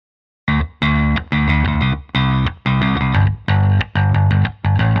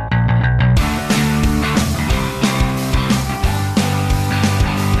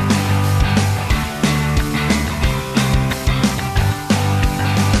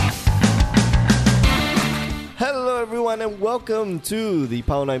everyone, and welcome to the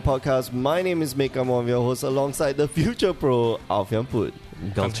Power 9 Podcast. My name is Meik. I'm one of your hosts alongside the future pro, Alfian Put.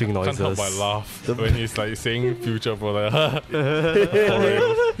 Belching noises. Can't help but laugh when he's like saying future pro. Like,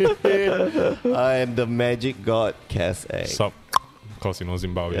 And the magic god, Cass Egg. Sup? Of course, you know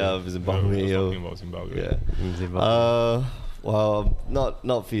Zimbabwe. Yeah, Zimbabwe. We were talking about Zimbabwe. Yeah. Zimbabwe. Well,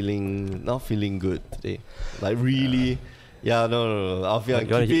 not feeling good today. Like really. Yeah, no. Alfian,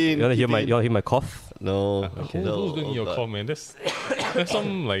 You wanna hear my cough? No. Who's no, going in your but- call, man? There's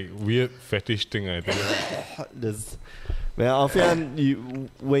some like weird fetish thing, I think. Man, Alfian,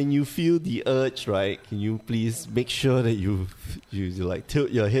 when you feel the urge, right? Can you please make sure that you like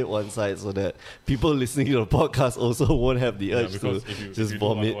tilt your head one side so that people listening to the podcast also won't have the urge to because if just you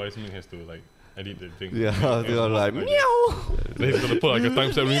vomit. do, otherwise Min has to like edit the thing. Yeah, they're like meow. Then he's gonna put like a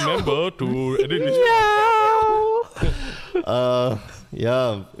timestamp. Remember to edit this.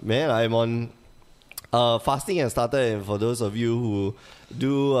 Yeah, man, I'm on. Fasting has started, and for those of you who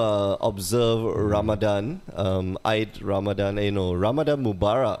do observe Ramadan, Eid Ramadan, Ramadan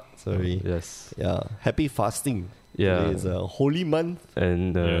Mubarak. Sorry. Yes. Yeah, happy fasting. Yeah. It's a holy month.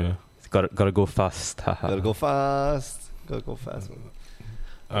 And gotta go fast. Gotta go fast. Man.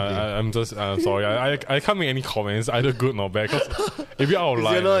 I'm just sorry. I can't make any comments, either good nor bad. Cause if you're out of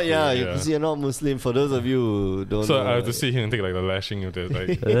line, because you're not Muslim. For those of you who don't so know, I have to sit here and take like the lashing of this.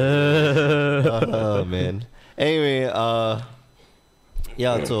 Like, oh man. Anyway,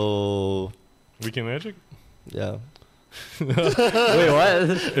 yeah. So Weekend Magic. yeah. Wait,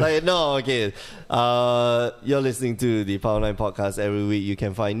 what? Like, no, okay. You're listening to the Power 9 Podcast every week. You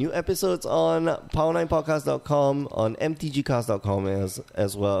can find new episodes on power9podcast.com, on mtgcast.com,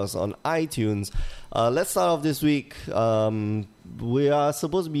 as well as on iTunes. Let's start off this week. We are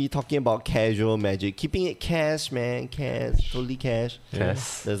supposed to be talking about casual magic, keeping it cash, man. Cash, totally cash.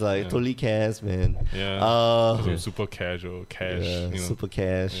 Yes. There's like totally cash, man. Yeah. Super casual, cash. Yeah, you know. super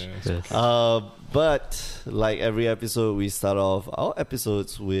cash. Yeah. Yes. But like every episode, we start off our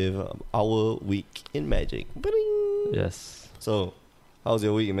episodes with our week in magic. Ba-ding! Yes. So, how's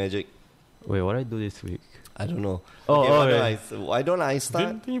your week in magic? Wait, what did I do this week? I don't know. Oh, Why don't I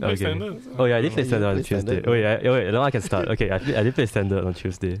start? Didn't you play Standard? Oh yeah, I did play you Standard on play Tuesday. Standard? Wait, now I can start. Okay, I did play Standard on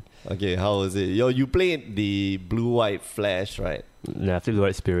Tuesday. Okay, how was it? You played the blue-white flash, right? Nah, I played Blue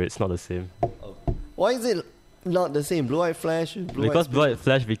White Spirit. It's not the same. Why is it not the same? Blue-white flash? Because Blue White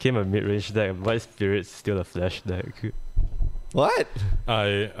Flash became a mid-range deck, and White Spirit's still a flash deck. What? I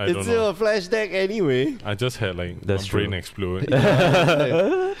It's don't still know. a flash deck anyway. I just had like That's my brain true. explode.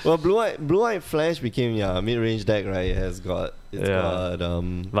 Well, blue-white flash became mid-range deck, right? It's got But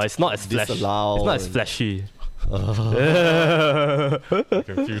it's not as flash. It's Disallow not as and- flashy. I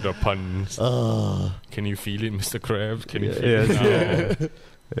can feel the puns. Can you feel it, Mr. Krabs? Can you feel Yes. it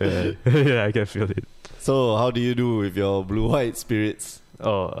now? Yeah, I can feel it. So, how do you do with your blue-white spirits?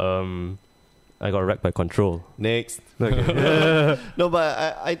 I got wrecked by control. Next. Okay. No,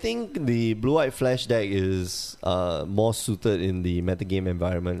 but I think the blue-white flash deck is more suited in the metagame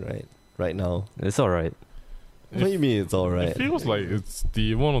environment, right? Right now. It's alright. What do you mean it's alright? It feels like it's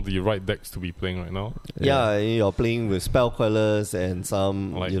one of the right decks to be playing right now. Yeah, you're playing with spell quellers and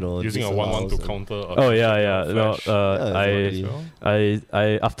some, Like disallows using a 1/1 to and- counter. Oh yeah. No, Flash. Yeah, I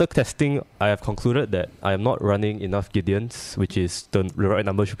after testing, I have concluded that I am not running enough Gideons, which is the right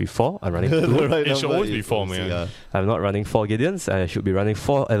number should be 4. I'm running 2. The right It should number always be is 4, obviously, man. I'm not running 4 Gideons. I should be running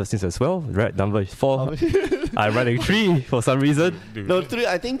 4 Eversins as well. Right number is 4. I'm running 3 for some reason. Dude, No, 3.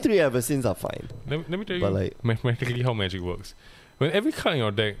 I think 3 Eversins are fine. let me tell you But like- mathematically how magic works. When every card in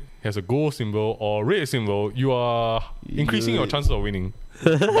your deck has a gold symbol or red symbol, you are increasing your chances of winning.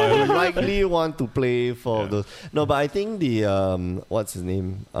 You likely want to play for Yeah. those. No, but I think the what's his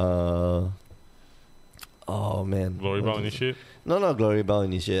name? Oh man, Glory Bound Initiate. No, not Glory Bound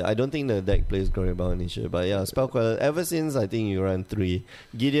Initiate. I don't think the deck plays Glory Bound Initiate. But yeah, Spell Queller. Ever since I think you run 3.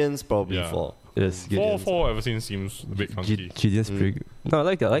 Gideon's probably Yeah. 4. Yes, Gideons. 4 ever since seems a bit funky. Gideon's pretty good. No, I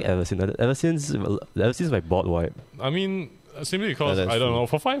like Eversin. Eversin's my board wipe. I mean, simply because, Yeah, that's I don't true. know,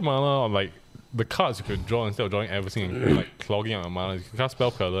 for 5 mana, like, the cards you could draw instead of drawing everything and like clogging out your mana, you can cast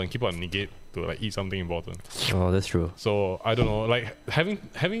Spell Queller and keep on negate to like eat something important. Oh, that's true. So, I don't know, like, having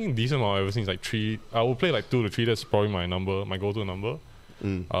a decent amount of everything is like 3. I will play like 2 to 3, that's probably my go-to number.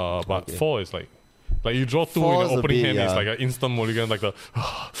 But Okay. 4 is like you draw 2 4 in is the a opening bit, hand, it's yeah. like an instant mulligan, like the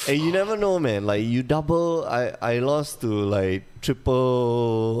Hey, you never know, man. Like you double. I lost to like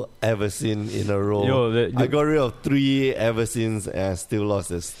triple Eversin in a row. Yo, I got rid of 3 Eversins and I still lost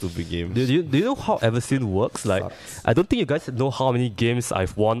this stupid game. Do you know how Eversin works? Like, Sucks. I don't think you guys know how many games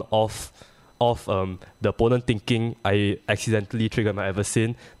I've won off the opponent thinking I accidentally triggered my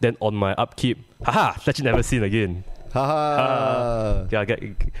Eversin, then on my upkeep, haha, fetching Eversin again. Haha. Yeah,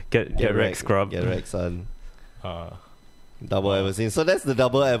 get wrecked, scrub. Get wrecked, son. Double Wow. Everseen. So that's the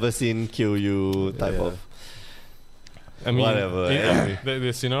double Everseen kill you type Yeah. of. I mean, Whatever, anyway.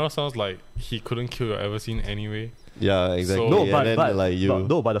 the scenario sounds like he couldn't kill your ever seen anyway. Yeah, exactly. So- No, And but, then, but, like you. but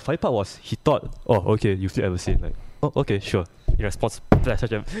no, but the funny part was he thought, oh, okay, you've ever seen like, oh, okay, sure. In response,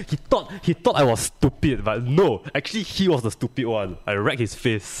 he thought I was stupid, but no, actually he was the stupid one. I wrecked his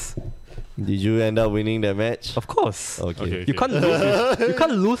face. Did you end up winning that match? Of course. Okay. You can't lose. You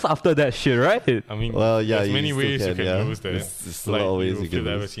can't lose after that shit, right? I mean, Well, yeah, there's you many still ways you can, can yeah. lose that. There's a Like, lot of ways you you can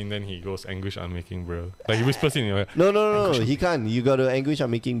ever lose. seen, then he goes anguish unmaking, bro. Like he whispers in your ear. No. He can't. You got to anguish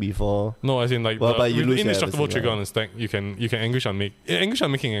on making before. No, as in like Well, but you with lose your indestructible everything, trigger yeah. on the stack, you can anguish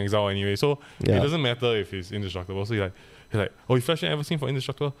unmaking in exile anyway. So Yeah. it doesn't matter if he's indestructible. So he's like, oh, you flashed an ever seen for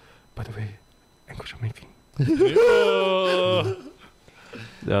indestructible. By the way, anguish unmaking. Yeah.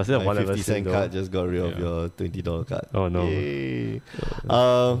 Yeah, still My one 50 ever cent seen, card though. just got rid of Yeah. your $20 card. Oh no. Yay.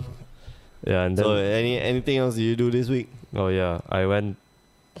 Yeah, and then So anything else you do this week? oh yeah, I went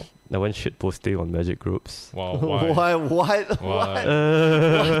shit posting on Magic groups. Wow. Why? Why? What? Why?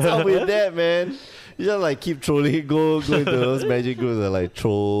 What's up with that, man? You just like keep trolling, go into those magic groups and like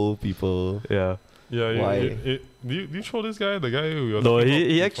troll people. Yeah. Yeah. Why? Do you troll this guy? The guy who you're No, talking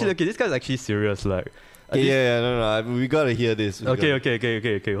he about actually before? okay. This guy's actually serious. Like, No. We gotta hear this. We okay.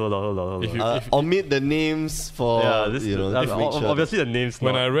 gotta- Hold on. If you- Omit the names for Yeah, this you know. I to mean, make sure obviously the names.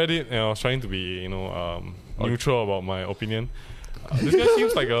 When not- I read it and I was trying to be, neutral about my opinion. This guy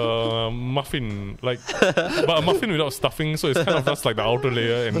seems like a muffin, but a muffin without stuffing. So it's kind of just like the outer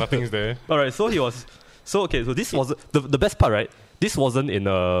layer and nothing's there. all right, so he was. So okay, so this was the best part, right? This wasn't in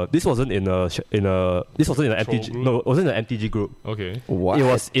an MTG. group? No, it wasn't in an MTG group. Okay. What? It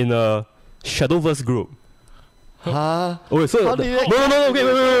was in a Shadowverse group. Huh? Oh wait, so How did you- no.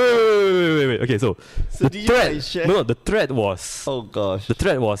 Okay, wait. Okay, so So the did you thread. like share? No, the thread was. Oh gosh. The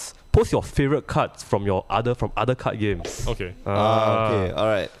thread was post your favorite cards from other card games. Okay. Okay. All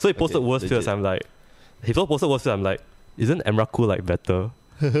right. So he posted Okay, Worst Fears. legit. I'm like, isn't Emrakul like better?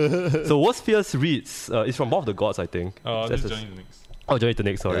 So Worst Fears reads, it's from War of the Gods, I think. This That's is a- Johnny the Next. Oh, Journey to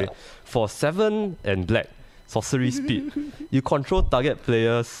Next, sorry. Yeah. For 7 and black, sorcery speed, you control target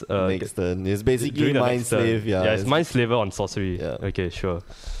players. Next turn. It's basically during the Mind next turn. Slave. Yeah. it's Mind Slaver on sorcery. Yeah. Okay, sure.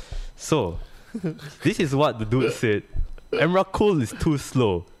 So, this is what the dude said. Emrakul is too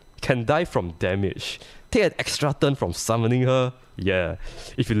slow. Can die from damage. Take an extra turn from summoning her. Yeah.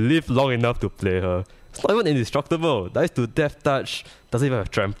 If you live long enough to play her. It's not even indestructible. Dies to death touch. Doesn't even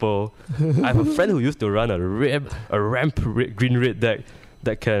have trample. I have a friend who used to run a ramp green red deck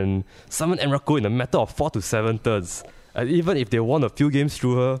that can summon Emrakul in a matter of 4 to 7 turns. And even if they won a few games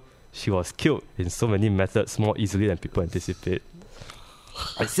through her, she was killed in so many methods more easily than people anticipate.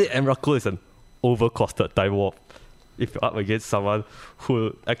 I say Emrakul is an overcosted time warp. If you're up against someone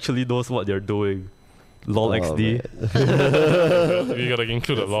who actually knows what they're doing. LOL Oh, XD. man. We gotta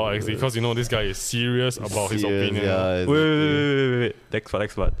include the law actually because this guy is serious about his Serious, opinion. Yeah, Wait. Next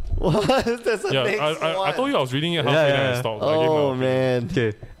one. What? That's a Yeah, next I one. told you I was reading it halfway Yeah, then I yeah. stopped. I gave my Oh opinion. man.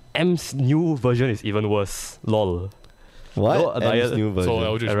 Okay. M's new version is even worse. LOL. What? No, M's new version. So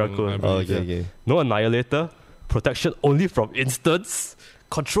Eldritch Emrakul. Moon, I Oh, believe. okay, okay. No Annihilator. Protection only from instants.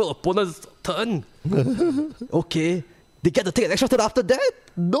 Control opponent's turn. Okay. They get to take an extra turn after that?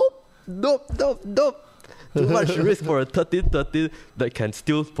 Nope. Too much risk for a 13-13 that can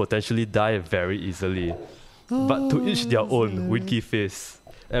still potentially die very easily. But to each their own, winky face.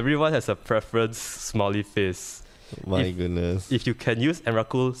 Everyone has a preference, smiley face. My If- goodness. If you can use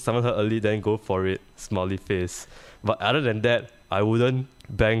Emrakul, summon her early, then go for it, smiley face. But other than that, I wouldn't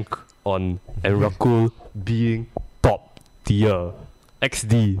bank on Emrakul being top tier.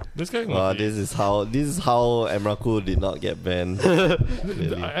 XD. This guy must be- This is how Emrakul did not get banned.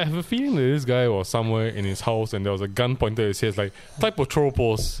 Really. I have a feeling that this guy was somewhere in his house and there was a gun pointed at his head like type of troll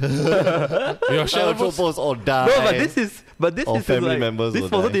pose. Your Shadow Shadowverse- Tropos or die. No, but this Or is family like, members this will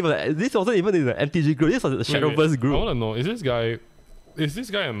wasn't die. even in the MTG group. This was the Wait, Shadowverse I group. want to know, is this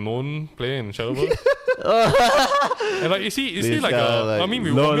guy a known player in Shadowverse? And like, is he This like guy, a? like- I mean,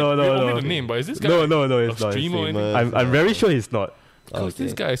 we No, omit no. the name, but is this guy No, a it's not. streamer or anything? Streamer. I'm very sure he's not. Because Okay.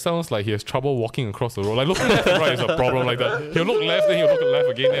 this guy sounds like he has trouble walking across the road. Like looking left and right is a problem. Like that, he'll look left, then he'll look left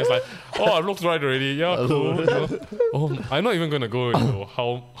again. And it's like, oh, I've looked right already. Yeah, cool. Oh, I'm not even gonna go into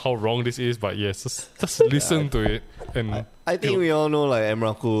how wrong this is, but yes, just listen to it. And I think we all know like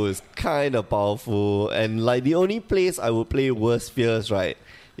Emrakul is kind of powerful, and like the only place I would play Worst Fears right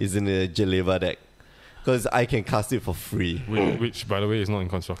is in the Jeleva deck. because I can cast it for free. Which, by the way, is not in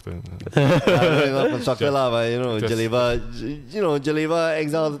constructed. Not constructed lah, but Just- Jaleva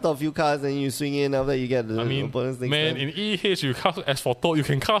exile the top few cards and you swing in after you get the I mean, opponent's next man, turn. in EH you cast as for Toad, you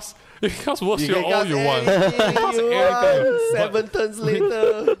can cast Worst You Fear can all cast you want. anything you anything. want. 7 turns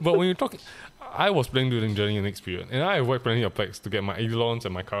later. But when you talk, I was playing during Journey the next period, and I avoid plenty of packs to get my Eidolons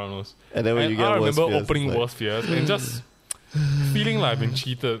and my Karanos. And then when you And get I Worst remember Fears, opening it's like, Worst Fears and just feeling like I've been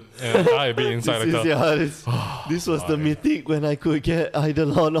cheated and I a bit inside This, like is, yeah, this was the mythic when I could get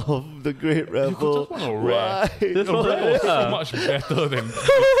Eidolon of the Great you Rebel. could just want a rare. Why? The rare was so much better than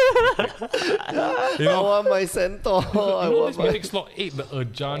you I know. want my Centaur. I You know want this my... mythic slot 8, the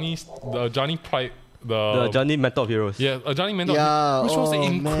Ajani Pride, The Johnny Mentor of Heroes. yeah, Ajani Mentor, Yeah, which was oh,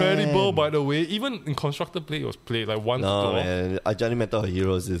 incredible man. by the way. Even in constructed play, it was played like once No, to man. Ajani Mentor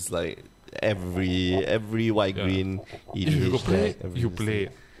Heroes is like every white Yeah. green EDH If you go play, deck, every you this play.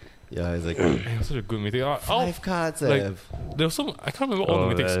 thing. Yeah, it's like It was such a good mythic. 5 cards. like, have. There was some, I can't remember all Oh,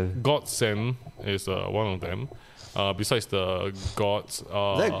 the mythics. man. Godsend is one of them. Besides the gods, Is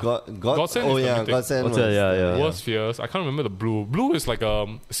that Godsend Oh is the yeah, mythic. Godsend. What's that? Yeah. Worst Fears. I can't remember the blue. Blue is like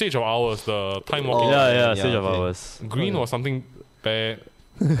Sage of Hours, the time walking. Oh, Yeah, yeah, Sage of okay. Hours. Green was something bad.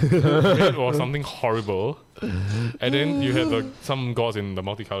 Red was something horrible. And then you had some gods in the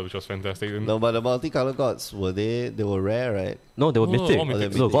multicolor, which was fantastic. And No, but the multicolored gods they were rare, right? No, they were No, mythic. all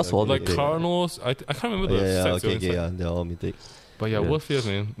mythic. So Gods were all like mythic. Cardinals, I can't remember the Yeah, sets. okay, inside. yeah, they're all mythic. But yeah, Yeah. Worst Fears,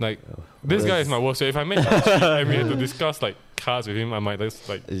 man. Like, this guy is my worst fear. If I met him and we had to discuss like cards with him, I might just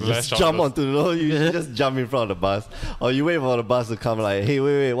like You lash just out. jump onto you just jump in front of the bus, or you wait for the bus to come. Like, hey,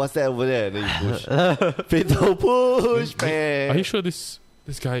 wait, what's that over there? And then you push, fatal push, man. Are you sure this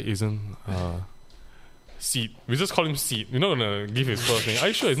guy isn't Seed? We just call him Seed. We're not gonna give his first name. Are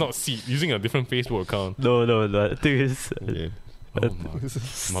you sure it's not Seed? Using a different Facebook account. No. The thing is, Okay. Oh my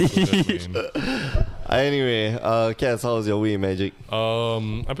goodness, man. Anyway, Cass, how was your week in Magic?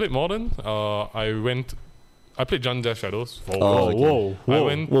 I played Modern. I played Jund Death Shadows for a Oh, while. okay. I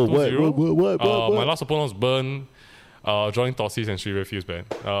went Whoa, 2-0. what? My last opponent was Burn, drawing Tossis and Shirei Fuse Band.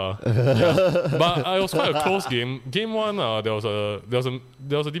 Yeah. But it was quite a close game. Game 1, there was a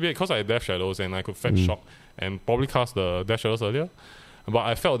debate because I had Death Shadows and I could fetch Shock and probably cast the Death Shadows earlier. But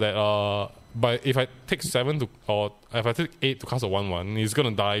I felt that but if I take 7 or if I take 8 to cast a 1/1, he's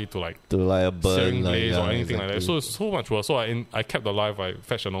gonna die to like To like a burn, Searing like, Blaze yeah, or anything exactly. like that. So it's so much worse. So I kept alive. I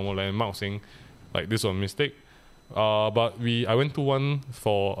fetched a normal land. Mark saying like this was a mistake. But I went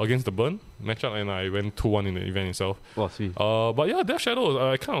 2-1 against the Burn matchup, and I went 2-1 in the event itself. oh, sweet. But yeah, Death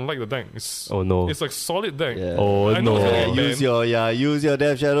Shadow, I kind of like the deck. Oh no. It's like solid deck. Yeah. Oh I know no. it's Yeah, gonna get use your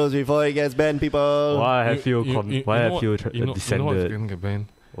Death Shadows before it gets banned, people. Why have you know descended? what's gonna get banned?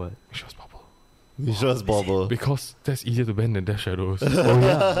 What? Mishra's Bubble. Mishra's Bobble. Because that's easier to ban than Death Shadows.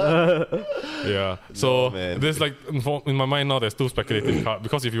 Yeah. So man. there's like in my mind now there's 2 speculative cards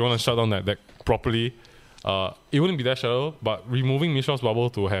because if you want to shut down that deck properly, it wouldn't be Death Shadow, but removing Mishra's Bubble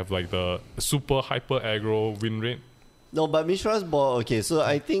to have like the super hyper aggro win rate. No, but Mishra's Bobble. Okay, so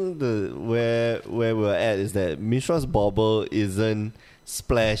I think where we're at is that Mishra's Bobble isn't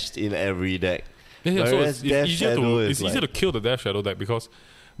splashed in every deck. Yeah, so Whereas it's Death easier Shadow to is easier to like- kill the Death Shadow deck because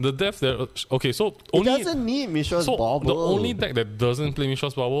the Death there. Okay, so It only doesn't need Mishra's so Bobble. the only deck that doesn't play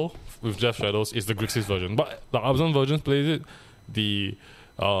Mishra's Bubble with Death Shadows is the Grixis version, but the Abzan version plays it. The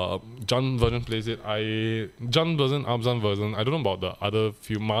Jund version plays it. Jund version, Abzan version. I don't know about the other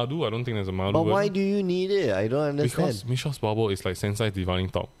few. Madu, I don't think there's a Madu But version. why do you need it? I don't understand. Because Mishra's Bubble is like Sensei's Divining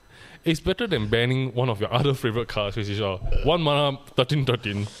Top. It's better than banning one of your other favorite cards, which is 1 mana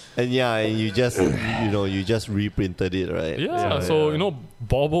 13/13. And you just reprinted it, right? Yeah, so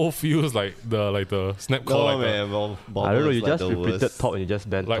Bobble feels like the snap call. No, like man. Bobble I don't know. is You like just the reprinted worst. top and you just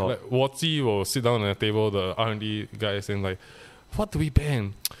banned top. like Watsy will sit down at a table, the R&D guy saying like, what do we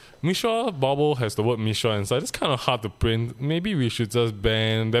ban? Mishra Bobble has the word Mishra inside. It's kind of hard to print. Maybe we should just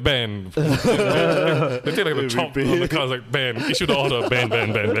ban the ban. They take like the chop on the cards like ban. Issue the order.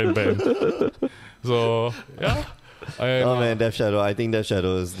 Ban. So yeah. Oh man, Death Shadow. I think Death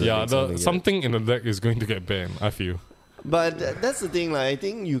Shadow is the next one to get. Something in the deck is going to get banned, I feel. But that's the thing, like I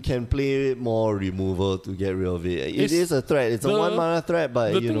think you can play more removal to get rid of it. It is a threat. It's a 1 mana threat,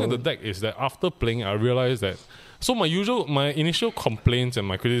 but The thing with the deck is that after playing, I realized that. So my initial complaints and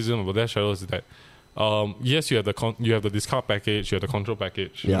my criticism of Death Shadows is that, yes, you have the discard package, you have the control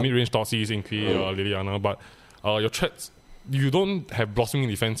package, Yeah. mid range Tossis, Inqui, Liliana, but your threats, you don't have blossoming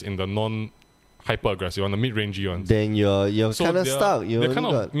defense in the non hyper aggressive one, the mid rangey ones. Then you're So kind of they're- stuck. You They're only kind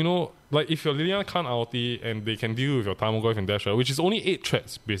of, got, you know, like if your Liliana can't ulti and they can deal with your Tarmogoyf and Dash Shadow, which is only 8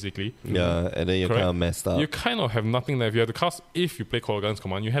 threats basically. yeah, and then you're Correct. kind of messed up. You kind of have nothing left. You have to cast, if you play Korrigan's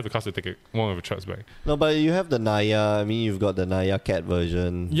command, you have to cast to take one of your threats back. No, but you have the Naya. I mean, you've got the Naya cat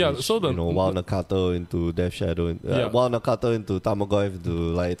version. Yeah, which, so the- you know, Wild Nakato into Death Shadow, Yeah. Wild Nakato into Tarmogoyf into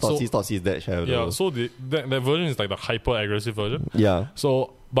like So- Totsis Death Shadow. Yeah, so that version is like the hyper aggressive version. yeah.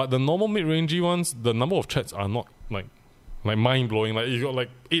 So, but the normal mid rangey ones, the number of threats are not like mind blowing. Like you got like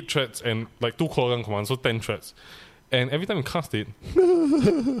 8 threats and like 2 Korrigan commands, so 10 threats. And every time you cast it,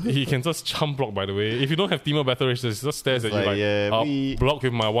 he can just chump block, by the way. If you don't have Teemo Battle Rage, it just stares at you like, like, yeah, we- block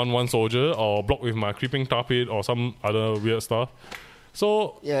with my 1/1 soldier or block with my creeping Tarpit or some other weird stuff.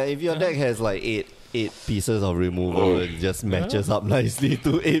 So, Yeah, if your deck has like eight pieces of removal, it just matches up nicely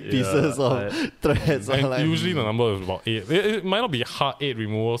to 8 pieces of threats. and Like, usually the number is about 8. It might not be hard 8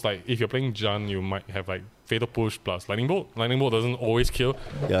 removals. Like if you're playing Jun, you might have like Fatal Push plus Lightning Bolt. Lightning Bolt doesn't always kill,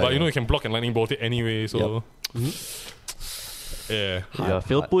 Yeah, but you yeah. know you can block and Lightning Bolt it anyway. So, yeah. Yeah,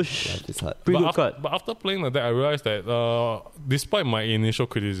 Fatal Push. Life is hard. Pretty good But, card. but after playing the deck, I realized that despite my initial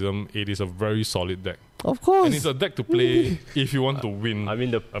criticism, it is a very solid deck. Of course. And it's a deck to play if you want to win I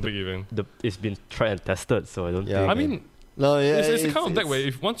mean, a big event. it's been tried and tested, so I don't Yeah. think. I mean, no, yeah, it's the kind of deck where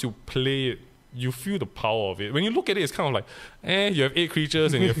if once you play it, you feel the power of it. When you look at it, it's kind of like, you have 8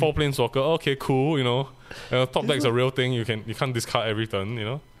 creatures and you have 4 planeswalker. Okay, cool, you know. Top deck's a real thing. You can't discard every turn, you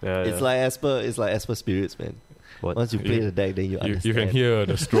know. yeah, it's yeah. like Esper Spirits, man. What? Once you play the deck, then you understand. You can hear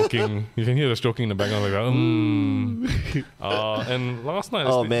the stroking. You can hear the stroking in the background like that. And last night, I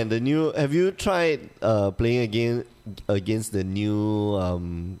Oh sleep- man, the new. Have you tried playing against the new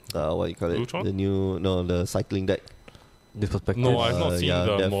what you call it? Lutron? The cycling deck. This perspective. no, I've not seen yeah,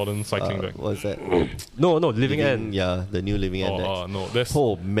 the def- modern cycling deck. What's that? no, Living End. Yeah, the new Living End deck. No, there's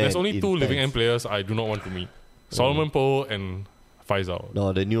Oh man, there's only 2 intense. Living End players I do not want to meet: Solomon Poe and Faisal.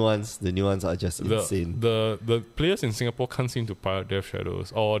 No, the new ones are just insane. The players in Singapore can't seem to pilot Death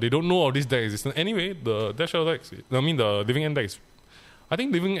Shadows, or they don't know of this deck existence. Anyway, the Death Shadow decks, I mean the Living End decks, I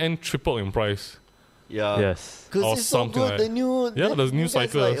think Living End tripled in price. Yeah. Yes. Because Or it's so something good. like- The new The new decks,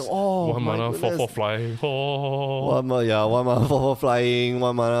 cyclers. Like, oh, 1 my mana, 4/4 goodness. flying. Oh. 1 mana 4/4 flying,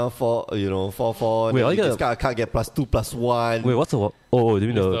 1 mana 4/4. Wait, then I you get just can't get +2/+1. Wait, what's the? Oh, do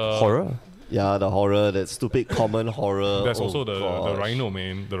you mean It's the the- horror? Yeah, the horror, that stupid common horror. That's Oh, also the gosh. Rhino,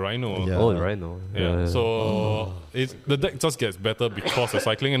 man. The Rhino. Yeah. Oh, the Rhino. Yeah. So the deck just gets better because of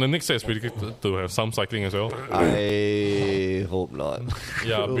cycling, and the next set is predicted to have some cycling as well. I hope not.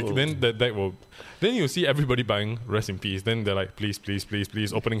 Yeah, then the deck will. Then you see everybody buying Rest in Peace. Then they're like, please,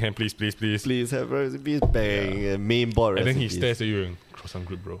 opening hand, please. Please have recipes, bang, main board And then he recipes. stares at you and cross on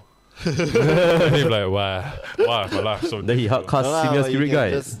grip, bro. And he's like, wow, my life so Then he good, hardcast No lah, Senior but you Spirit can Guy.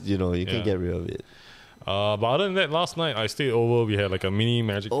 just, you Yeah. can get rid of it. But other than that, last night I stayed over. We had like a mini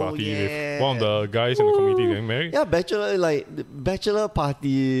magic Oh, party yeah. with one of the guys in the community getting married. Yeah, the bachelor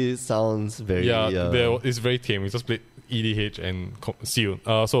party sounds very. It's very tame. We just played EDH and Seal.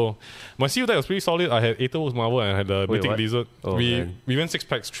 So my Seal deck was pretty solid. I had Aether's Marvel and I had the Wait, Mythic what? Lizard. Oh, we man. went 6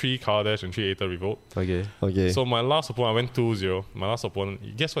 packs, 3 Kardash and 3 Aether Revolt. Okay. Okay. So my last opponent, I went 2-0. My last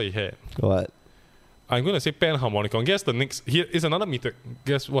opponent, guess what he had? What? I'm going to say Pan Harmonicon. Guess the next. Here is another Mythic.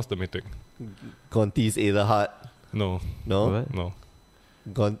 Guess what's the Mythic? Conti's Aetherheart. No. No? What? No.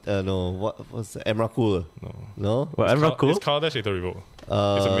 No. What's Emrakul? No. No? Well, It's Emrakul? It's Kardash Aether Revolt.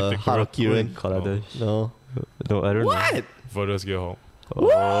 It's a mythic. Heart of Kiran. Kaladesh. No. No, I don't know. What? Verdus Gearhawk.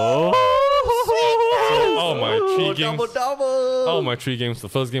 Oh. Oh, my 3 games. Double. Oh, my 3 games. The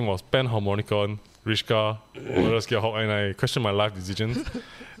first game was Pan Harmonicon, Rishka, Verdus Gearhawk, and I questioned my life decisions.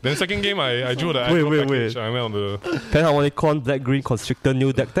 Then second game, I drew the aggro Wait. package. I went on the Penharmonicon, Black Green, Constrictor,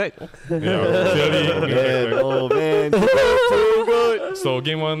 new deck tech. clearly. Man, oh man. Too good. So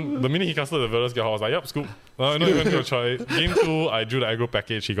game 1, the minute he casted the Verdus Gearhawk, I was like, yup, scoop. Not even gonna try it. Game 2, I drew the aggro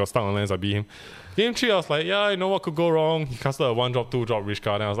package. He got stuck on lands. I beat him. Game 3, I was like, yeah, you know what could go wrong? He casted a 1-drop, 2-drop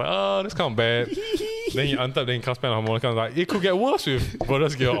Rishka. Then I was like, oh, this kind of bad. Then he untapped, then he cast Pan Harmonicon. I was like, it could get worse with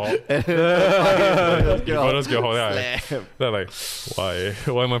Verdus Gearhawk. Verdus Gearhawk. They're like, why?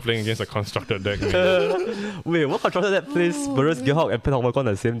 Why am I playing against a constructed deck? Man? Wait, what constructed that plays Burris Gearhawk and Penharmonicon on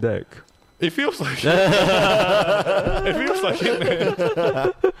the same deck? It feels like it feels like it,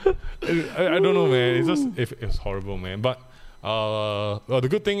 man. I don't know, man. It's just it's horrible, man. But the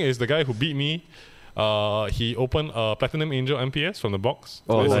good thing is the guy who beat me, he opened a Platinum Angel MPS from the box.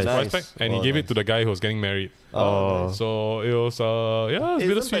 Oh, This is nice. price pack, and he gave it to the guy who was getting married. Oh. So it was it's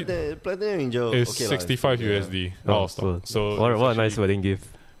bittersweet. Platinum Angel. It's okay lah, 65 yeah. USD. Oh, stock. So what it's a nice actually- wedding gift.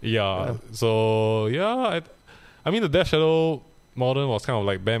 Yeah. So yeah, I mean the Death Shadow. Modern was kind of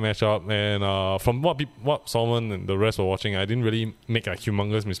like bad matchup, and from what Solomon and the rest were watching, I didn't really make like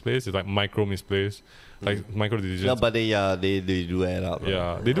humongous misplays. It's like micro misplays, like micro decisions. No, but they do add up.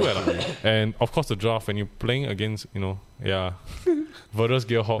 Yeah, they do add up. And of course, the draft when you're playing against, Verdus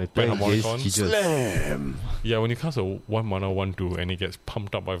Gearhawk, Ben Harmonicon. Slam. Yeah, when you cast a 1 mana 1/2 and he gets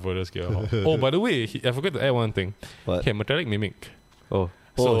pumped up by Verdus Gearhawk. Oh, by the way, I forgot to add one thing. What? Okay, Metallic Mimic. Oh.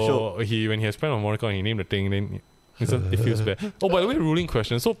 So sure. when he has Ben Harmonicon, he named the thing, then it feels bad. Oh, by the way, ruling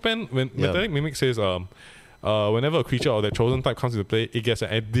question. So when Metallic Mimic says whenever a creature of that chosen type comes into play, it gets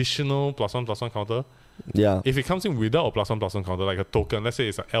an additional +1/+1 counter. Yeah. If it comes in without a +1/+1 counter, like a token, let's say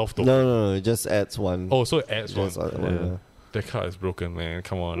it's an elf token. No, it just adds one. Oh, so it adds one. Just add one, yeah. That card is broken, man.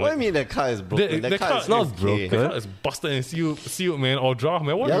 Come on. What do you mean the card is broken? The card is not okay. broken. The card is busted and sealed, man. Or draft,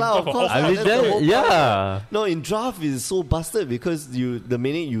 man. What Yeah you lah, draft of for course. off- I mean, That's the whole yeah. No, in draft is so busted because the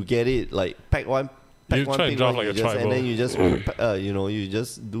minute you get it, like pack one, You try and pick draft one, like you a just, tribal. and then you just you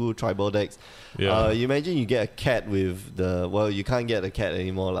just do tribal decks. Yeah. You imagine you get a cat with you can't get a cat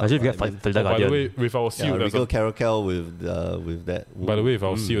anymore lah. Actually, if you but get I mean, Felida By the Guardian. way, with our seal, there's Regal a, Caracal with that. by the way, if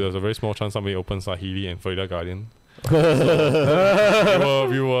our seal, there's a very small chance somebody opens Sahili and Felida Guardian.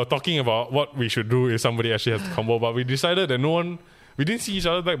 We were talking about what we should do if somebody actually has to combo, but we decided that no one. We didn't see each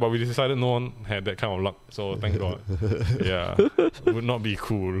other back, but we decided no one had that kind of luck. So thank God. Yeah, would not be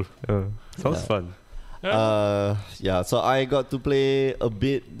cool. Sounds fun. So I got to play a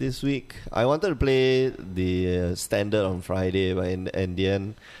bit this week. I wanted to play the standard on Friday, but in the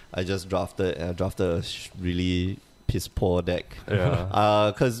end, I just drafted a really piss poor deck.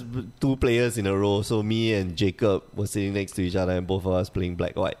 Yeah. Because 2 players in a row, so me and Jacob were sitting next to each other, and both of us playing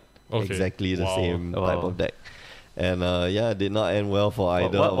black-white. Okay. Exactly the Wow. same Wow. type of deck. And it did not end well for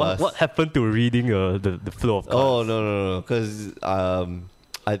either of us. What happened to reading the flow of cards? Oh no! Because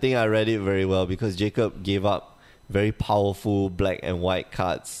I think I read it very well because Jacob gave up very powerful black and white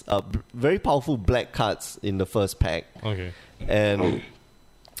cards, very powerful black cards in the first pack, Okay. and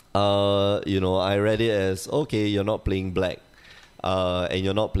I read it as okay, you're not playing black, and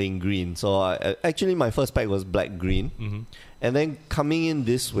you're not playing green. So actually my first pack was black green, Mm-hmm. and then coming in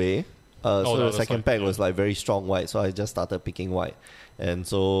this way. the So the other second side, pack yeah. was like very strong white, so I just started picking white, and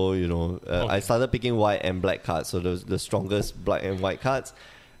so I started picking white and black cards, so the strongest black and white cards,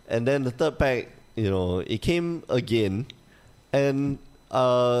 and then the third pack, it came again, and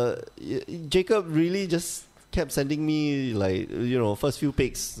Jacob really just kept sending me like first few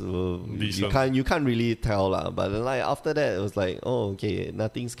picks, you can't really tell lah, but then like after that it was like, oh okay,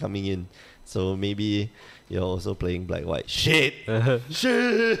 nothing's coming in, so maybe. You're also playing black white. Shit!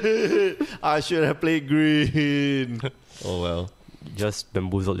 Shit! I should have played green. Oh well. Just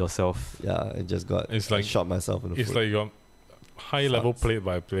bamboozled yourself. Yeah, I just got. It's like- shot myself in the It's foot. like you're high level Sucks. played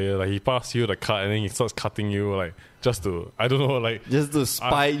by a player. Like he passes you the card and then he starts cutting you like just to I don't know like just to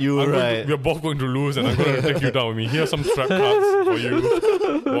spite you, I'm going right? we're both going to lose and I'm going to take you down with me. Here's some trap cards for you.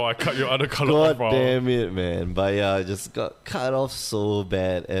 While I cut your other color off. God damn it, man! But yeah, I just got cut off so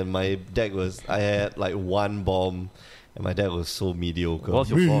bad, and my deck I had like 1 bomb, and my deck was so mediocre. What's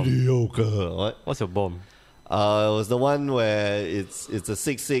your bomb? mediocre? What? What's your bomb? It was the one where it's a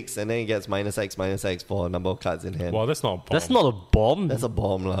 6/6 and then it gets -X for a number of cards in hand. Wow, that's not a bomb. That's not a bomb. That's a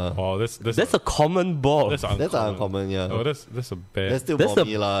bomb lah. Wow, that's That's a common bomb. that's That's uncommon, yeah. Oh, that's a bad. That's still That's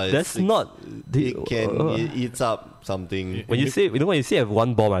bomby lah. that's not the. It eats up something. when you say when you say I have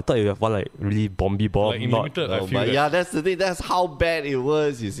 1 bomb, I thought you have one like really bomby bomb. like in not limited, I Oh, feel but that, yeah, that's the thing. That's how bad it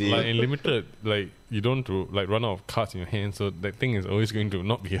was. You see, like in limited, like you don't like run out of cards in your hand, so that thing is always going to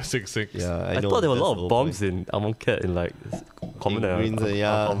not be a 6/6. yeah, I know. thought there were a that's lot the of whole bombs point. in Amon Cat in like common and Greens,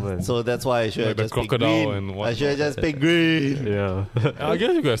 uncommon. So that's why I should Like have the just picked crocodile green. and I whatnot. should have just picked green. Yeah. I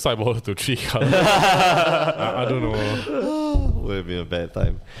guess you could have sideboarded to 3 cards. I don't know. Would have been a bad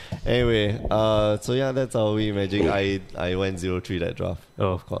time. Anyway, so yeah, that's how we Magic. I went 0-3 that draft.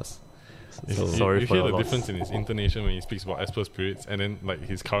 Oh. Of course. You, So- Sorry you for hear your the loss. difference in his intonation when he speaks about Esper Spirits and then like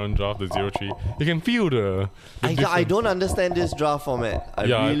his current draft, the 0-3. You can feel the I difference. don't understand this draft format. I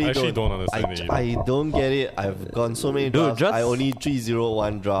Yeah, I really actually don't understand it either. I don't get it. I've gone so many Dude, drafts. just- I only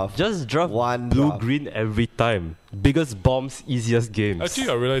 3-0-1 draft. Just draft One blue draft. green every time. Biggest bombs, easiest games. Actually,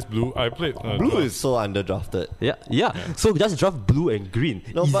 I realized blue. I played Blue draft. is so underdrafted. yeah. So just draft blue and green.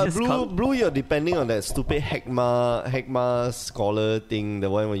 No, but Easiest blue, card. blue, you're depending on that stupid Heckma scholar thing. The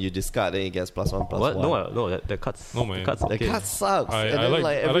one when you discard, then it gets +1/+1. What? No, the cards. No, man. The cards. The okay. card sucks. I And then, like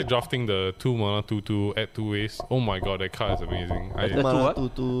I every like drafting the 2 mana 2/2 add 2 ways. Oh my god, that card is amazing. The two mana what?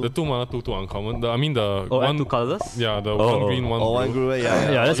 2/2. The 2 mana 2/2 uncommon. The Oh, one and 2 colors. yeah, the Oh, one green, one Or one blue. group,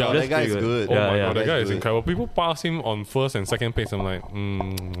 yeah. Yeah, that's that guy is pretty good. Oh my Yeah, god, that guy is good. incredible. People pass asked him on first and second picks, I'm like,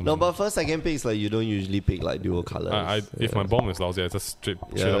 No, but first, second picks, like, you don't usually pick, like, dual colors. if my bomb is lousy, I just straight up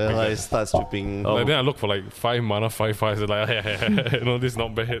yeah, pick then, like, that. start stripping. Like, then I look for like 5 mana, 5/5. Like, this is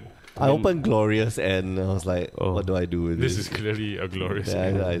not bad. I opened Glorious and I was like, Oh. what do I do with This this? is clearly a glorious.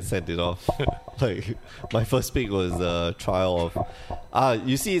 Yeah, I sent it off. Like, my first pick was trial of.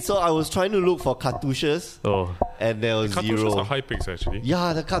 You see, so I was trying to look for cartouches Oh, and there was Cartouches zero. are high picks actually.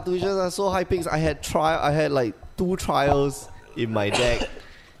 Yeah, the cartouches are so high picks. I had like 2 trials in my deck,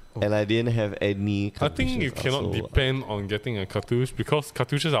 and I didn't have any. I Cartouches. think you cannot so, depend on getting a cartouche because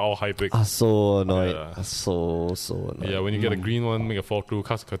cartouches are all high picks. Are so annoyed. Yeah. Are so annoyed. Yeah, when you get a green one, make a 4/2,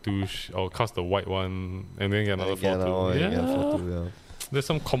 cast a cartouche, or cast the white one, and then get another Again, 4/2. yeah, Yeah, 4/2, there's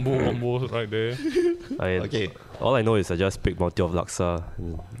some combos right there. Okay, all I know is I just pick Multi of Luxa.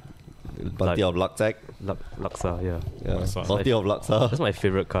 Party of Luxac. Luxa, yeah. Yeah, Luxa. Party of Luxa. That's my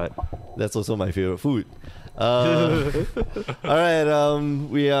favorite card. That's also my favorite food. All right,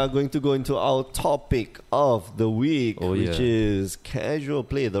 we are going to go into our topic of the week, Oh, which yeah. is casual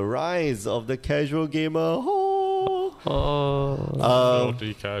play, the rise of the casual gamer. Oh.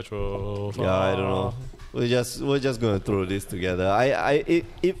 Filthy casuals. Yeah, I don't know. We're just gonna throw this together.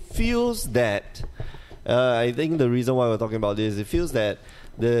 It feels that I think the reason why we're talking about this, it feels that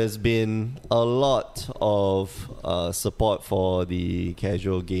there's been a lot of support for the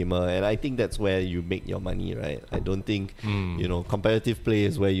casual gamer, and I think that's where you make your money, right? I don't think competitive play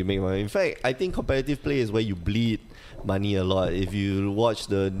is where you make money. In fact, I think competitive play is where you bleed money a lot. If you watch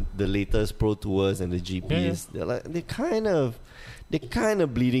the latest Pro Tours and the GPs, they're kind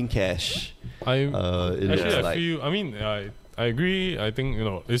of bleeding cash. It looks Actually, I like. feel. I mean, I agree. I think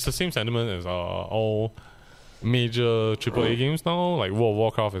it's the same sentiment as all major AAA games now. Like World of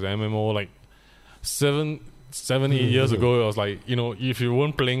Warcraft is MMO. Like 7, 8 years ago, it was like if you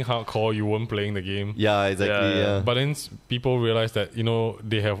weren't playing hardcore, you weren't playing the game. Yeah, exactly. Yeah. Yeah. But then people realize that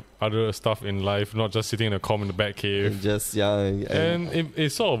they have other stuff in life, not just sitting in a com in the back cave. Just and And it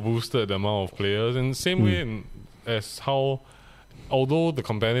sort of boosted the amount of players. And same way as how, although the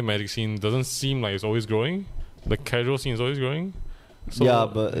competitive Magic scene doesn't seem like it's always growing, the casual scene is always growing. So, Yeah,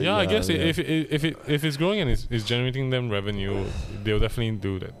 but- I guess yeah. if it's growing and it's generating them revenue, they'll definitely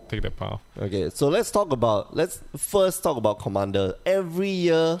take that path. Okay, so let's first talk about Commander. Every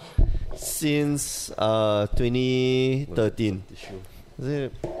year since 2013. Is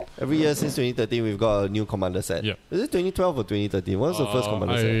it? Every year since 2013, we've got a new Commander set. Yeah. Is it 2012 or 2013? What was the first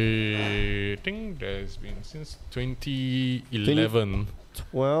Commander set? I think there's been since 2011.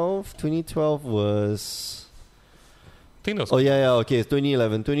 2012 was. I think that was Oh yeah, okay. It's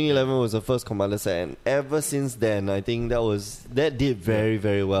 2011. 2011 was the first Commander set, and ever since then, I think that did very,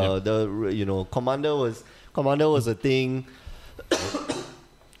 very well. The Commander was a thing.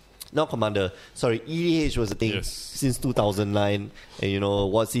 Not Commander, sorry, EDH was a thing Yes. since 2009, and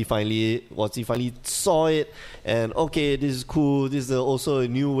WotC finally saw it, and okay, this is cool. This is also a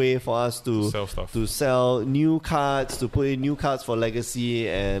new way for us to sell stuff. sell new cards, to put in new cards for Legacy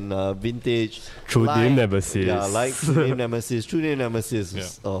and Vintage. True Name Nemesis. Yeah, like True Name Nemesis. True Name Nemesis. Yeah.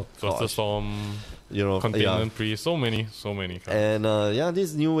 Oh, Fluster gosh. Storm, Yeah. Containment Priest, so many cards. And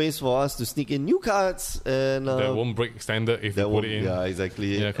these new ways for us to sneak in new cards, and that won't break standard if you that put won't. it in. Yeah,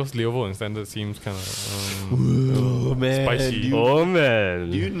 exactly. Yeah, because Leovo and standard seems kind of Oh man, Spicy. Oh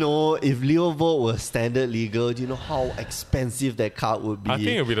man. do you know if Leovolt was standard legal? Do you know how expensive that card would be? I think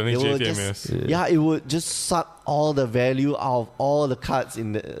it'll be the next It would JTMS. Yeah, it would just suck all the value out of all the cards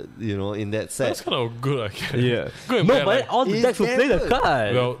in the in that set. That's kind of good, I guess. Yeah. Good and No, bad, but like- all the It's decks will play the damn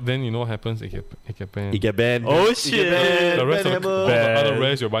card. Well, then you know what happens? It get banned. It get banned. Oh, It shit. get banned. The rest Ban of the, hammer. all the other Banned.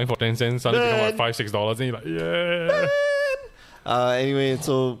 rares you're buying for 10 cents suddenly become like Banned. $5-6, and you're like, yeah. Anyway,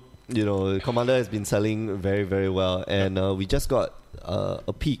 so Commander has been selling very, very well, and we just got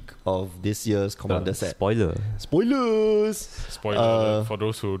a peek of this year's Commander set. Spoiler. Spoilers. Spoiler alert for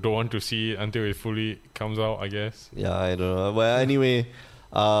those who don't want to see it until it fully comes out, I guess. Yeah, I don't know. Well, anyway,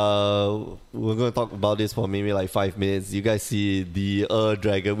 we're going to talk about this for maybe like 5 minutes. You guys see the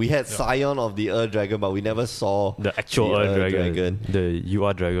Dragon. We had Scion of the Dragon, but we never saw The actual the Earth Dragon. The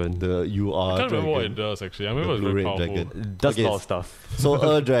UR Dragon. the UR I can't remember what it Dragon. does actually. I remember it's very Blue-ray powerful. dragon. Does Okay, a lot of stuff.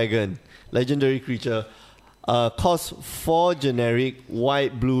 So Dragon, legendary creature, costs 4 generic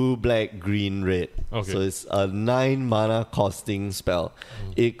white, blue, black, green, red. Okay. So it's a 9 mana costing spell.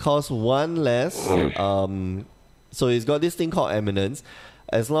 It costs 1 less. So it's got this thing called Eminence.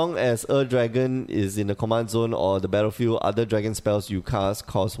 As long as Dragon is in the command zone or the battlefield, other dragon spells you cast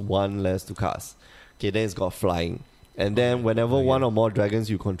cost 1 less to cast. Okay, then it's got Flying. And then whenever one or more dragons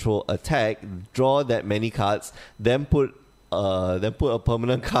you control attack, draw that many cards, then put a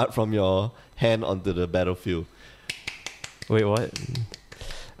permanent card from your hand onto the battlefield. Wait, what?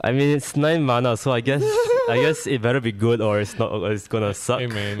 I mean, it's 9 mana, so I guess it better be good or it's not. Or it's gonna suck. Hey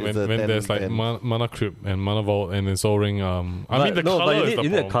man, It's when a 10, there's like 10. mana crypt and mana vault and then Soul Ring, I mean the no, color but is the you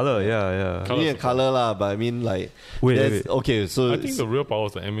need a problem. color. Yeah. Color You need is a the problem. color lah, but I mean like Wait, there's- okay. So I think the real power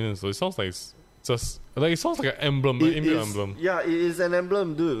is the eminence. So it sounds like it's just like it sounds like an emblem, an it inbuilt is- emblem. Yeah, it is an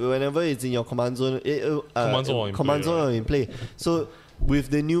emblem, dude. Whenever it's in your command zone, Command zone or in command play, zone right? or in play. So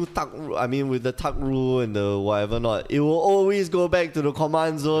with the new tuck, with the tuck rule and the whatever not, it will always go back to the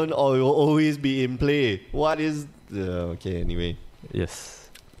command zone or it will always be in play. What is okay? Anyway, Yes.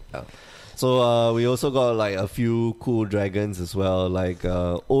 so we also got like a few cool dragons as well, like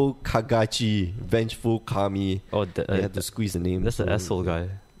Okagachi, Vengeful Kami. Oh, I had to squeeze the name. that's the asshole guy.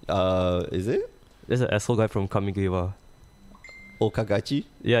 Is it That's the asshole guy from Kamigawa. Okagachi?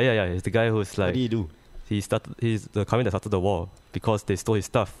 Yeah. He's the guy who's What like do you do? he's the Kami that started the war because they stole his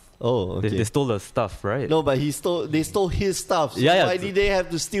stuff. Oh, okay. They stole the stuff, right? No, but they stole his stuff. So Yeah. why did they have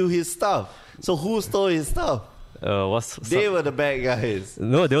to steal his stuff? So who stole his stuff? They were the bad guys.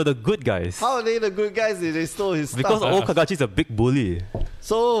 No, they were the good guys. How are they the good guys if they stole his Because stuff? Okagachi is a big bully.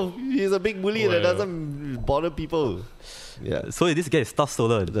 So he's a big bully that Well. doesn't bother people. Yeah. So this guy is stuff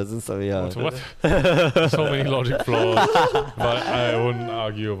stolen. Doesn't sound, yeah. What? So many logic flaws, but I won't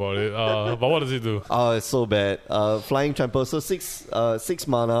argue about it. But what does it do? Oh, it's so bad. Flying Trample. So six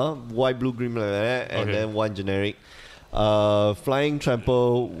mana, white, blue, green, like that, and Okay. then one generic. Flying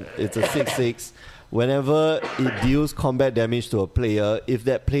Trample, it's a 6/6. Whenever it deals combat damage to a player, if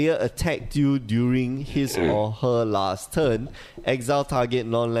that player attacked you during his or her last turn, exile target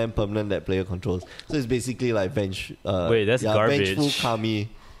non-land permanent that player controls. So it's basically like Wait, that's garbage. Vengeful Kami.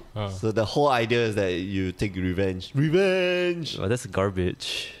 So the whole idea is that you take revenge. Revenge! Oh, that's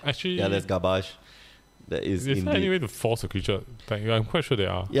garbage. Actually, Yeah, that's garbage. That is is there any indeed. way to force a creature? Like, I'm quite sure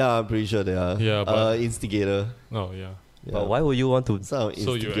there are. Yeah, I'm pretty sure they are. Yeah, but- Instigator. Oh yeah. Yeah. But why would you want to? So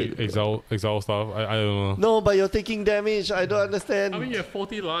So you exile stuff? I don't know. No, but you're taking damage. I don't understand. I mean, you have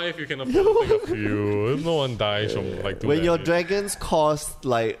 40 life. You can afford to take a few. No one dies from like. When your damage. dragons cost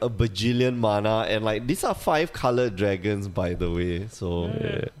like a bajillion mana, and like these are 5-colored dragons, by the way. So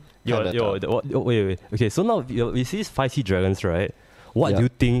Kinda tough. Wait. Okay, so now we see these 5C dragons, right? What Yeah. do you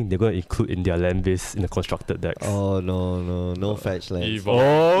think they're going to include in their land base in the constructed decks? oh no fetch lands.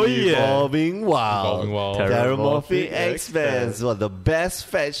 Evolve. Evolving Wild. Evolving Wild. Terramorphic Expanse. What the best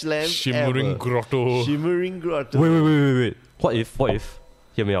fetch lands Shimmering ever. Grotto. Shimmering Grotto. Wait. What if?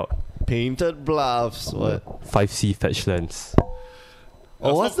 Hear me out. Painted Bluffs. What? 5C fetch lands.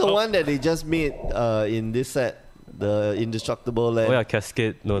 Oh, what's the Stop. one that they just made in this set? The Indestructible land. Oh yeah,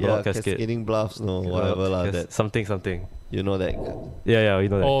 Cascade. No, not Cascade. Cascading Bluffs. No, whatever lah. That Something. you know that. Yeah, you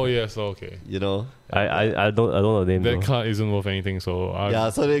know that. Oh yes, okay. You know. I don't know the name. That though. card isn't worth anything, so I, Yeah,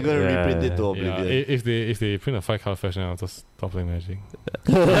 so they're gonna Yeah, reprint it to yeah, oblivion. if they print a 5-card fashion, I'll just stop playing Magic.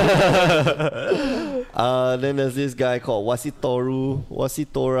 Then there's this guy called Wasitora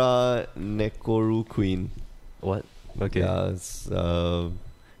Nekoru Queen. What? Okay. Yeah, it's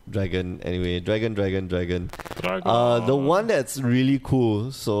dragon. Anyway, dragon. Dragon. The one that's really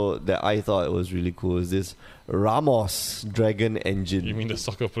cool, so that I thought was really cool, is this Ramos Dragon Engine. You mean the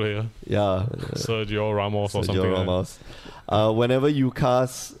soccer player Yeah, Sergio Ramos or Sergio something? Ramos. Whenever you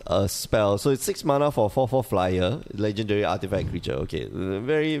cast a spell, so it's 6 mana for 4/4 flyer, legendary artifact creature. Okay,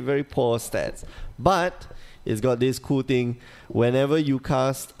 very very poor stats, but it's got this cool thing. Whenever you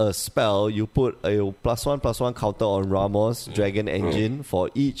cast a spell, you put a +1/+1 counter on Ramos Dragon Engine for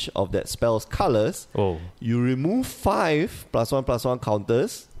each of that spell's colors. Oh. You remove 5 +1/+1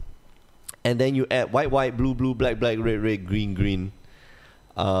 counters, and then you add white, blue, black, red, green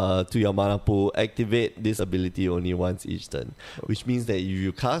to your mana pool. Activate this ability only once each turn, which means that if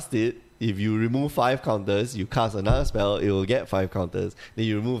you cast it, if you remove 5 counters, you cast another spell, it will get 5 counters. Then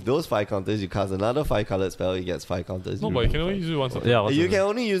you remove those 5 counters, you cast another 5-colored spell, it gets 5 counters. No, but you can only use it once. Yeah. You can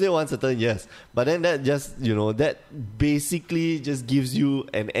only use it once a turn, yes. But then that just, that basically just gives you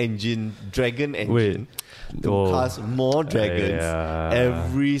an engine, dragon engine, to Oh. cast more dragons Yeah.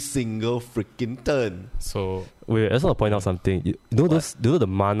 every single freaking turn. So Wait, I just want to point out something. You know the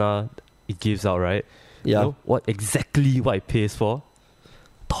mana it gives out, right? Yeah. You know what it pays for?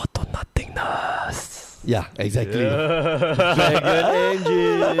 Total nothingness. Yeah, exactly. Dragon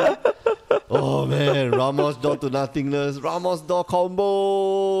engine. Oh man, Ramos door to nothingness. Ramos door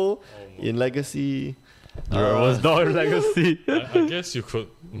combo in Legacy. Was not legacy. I guess you could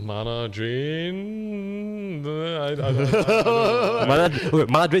mana drain. I don't know.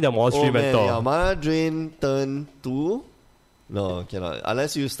 Mana drain the monster Oh man, mentor. yeah, mana drain turn 2. No, cannot.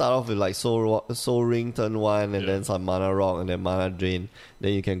 Unless you start off with like Soul Ring turn 1 and then some Mana Rock and then Mana Drain,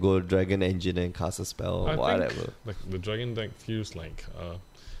 then you can go Dragon Engine and cast a spell or I whatever. think like the dragon deck feels like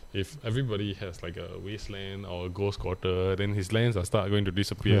if everybody has like a wasteland or a ghost quarter, then his lands are start going to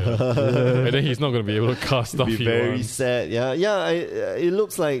disappear, and then he's not going to be able to cast stuff. Be he very wants. sad. Yeah. It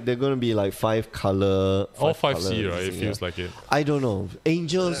looks like they're going to be like 5 color. All 5C, colors, right? It yeah. feels like it. I don't know.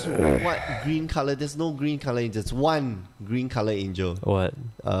 Angels, what green color? There's no green color. There's one green color angel. What?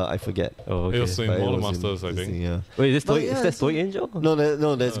 I forget. Oh, It okay. was in But it Model was in Masters, I this think. thing, yeah. Wait, is No, that yeah, Toy Angel?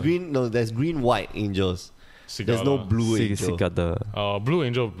 No, there's green. No, there's green white angels. There's no Sigala. blue angel. Sigada. Blue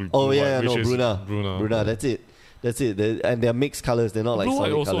Angel. Blue Oh white, yeah, which no, is Bruna. Bruna. That's it. And they're mixed colors. They're not like Blue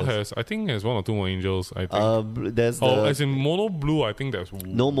White solid also colors. has, I think, has 1 or 2 more angels. I think. There's as in mono blue, I think there's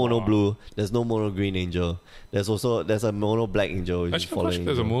no mono one. blue. There's no mono green angel. There's a mono black angel. Which is Actually, I'm fallen not sure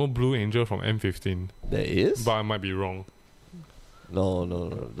there's a angel. mono blue angel from M15, There is? but I might be wrong. No.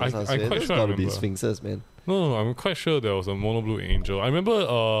 That's I'm not quite There's sure I gotta be remember. sphinxes, man. No, I'm quite sure there was a mono blue angel. I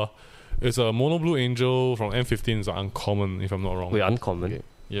remember it's a mono blue angel from M15 is uncommon, if I'm not wrong. Wait, uncommon. Okay.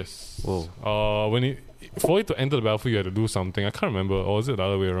 Yes. Whoa. For it to enter the battlefield, you had to do something. I can't remember, or is it the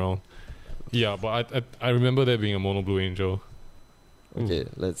other way around? Yeah, but I remember there being a mono blue angel. Okay,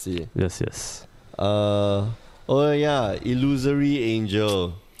 let's see. Yes. Oh yeah, illusory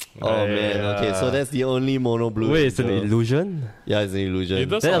angel. Oh man, okay, so that's the only mono blue. Wait, it's an angel. illusion? Yeah, it's an illusion. It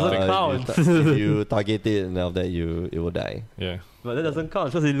does That sound doesn't like- count. If you target it, and after that it will die. Yeah. But that doesn't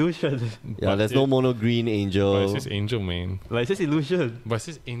count, it's illusion. Yeah, But there's it- no mono green But angel. it says angel, man. Like, it says illusion. But it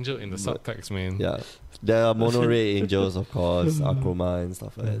says angel in the subtext, man. Yeah, there are mono red angels, of course, Akroma and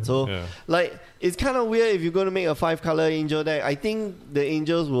stuff like that. So Yeah. like, it's kind of weird if you're going to make a 5-color angel deck. I think the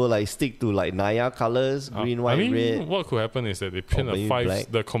angels will like stick to like Naya colors, green, white, I mean, red. what could happen is that they print maybe a 5,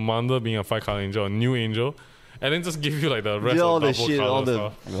 black. the commander being a 5-color angel, a new angel, and then just give you like the rest Yeah, all of the double shit, color all the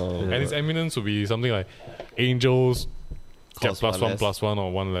stuff. no, And its eminence would be something like angels get Cost plus one one plus one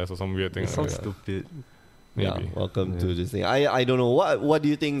or 1 less or some weird thing. It Like sounds that. stupid. Yeah, Maybe. welcome Yeah. to this thing. I don't know what do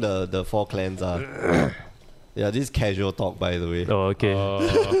you think the 4 clans are? Yeah, this is casual talk, by the way. Oh, okay.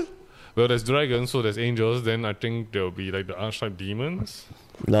 Well, there's dragons, so there's angels. Then I think there'll be like the archetype demons.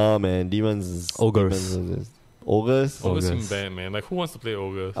 Nah, man, demons is Ogres. demons is- Ogres. Ogres seem Ogres. bad, man. Like, who wants to play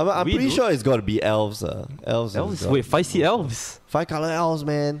ogres? I'm We pretty do. sure it's got to be elves. Elves. Elves? Wait, 5C elves? 5-color elves,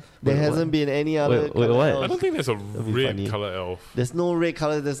 man. There Wait, hasn't what? been any other. Wait, colour what? I elves. don't think there's a be red funny. color elf. There's no red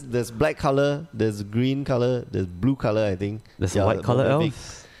color. There's black color. There's green color. There's blue color. I think. There's Yeah, white color no, big-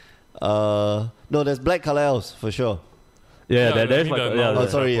 elves? No, there's black color elves for sure. Yeah, Yeah, there's I mean, like, the yeah, normal- Oh,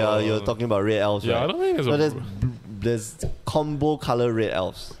 sorry. purple. You're talking about red elves, Yeah, I right? don't think there's No, a. there's combo color red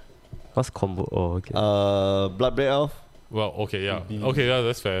elves. what's combo? Oh, okay. Bloodbraid elf. Well, okay, yeah. Okay, yeah,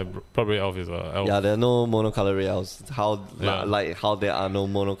 that's fair. Probably elf is a elf. Yeah, there are no monocolor red elves. Yeah. Like how there are no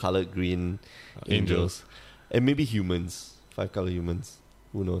monocolored green angels. And maybe humans. 5-color humans.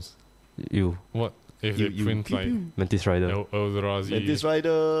 Who knows? You, What if You- they you- print like Mantis Rider. Eldrazi? Mantis Rider.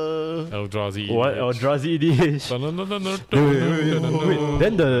 Eldrazi. What? Eldrazi EDH? Wait,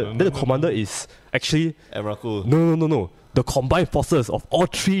 then the commander is actually Emrakul. no. The combined forces of all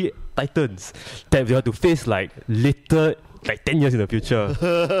 3 titans that we have to face like later, like 10 years in the future.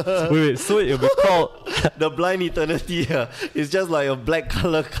 wait, so it will be called The Blind Eternity is just like a black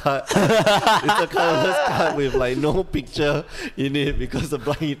color card. It's a colorless card with like no picture in it because the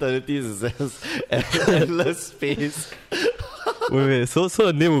Blind Eternity is just endless space. wait. So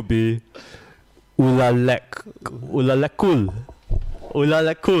the name would be Ulalekul.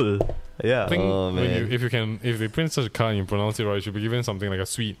 Yeah. I think Oh, man. if they print such a card and you pronounce it right, you should be given something like a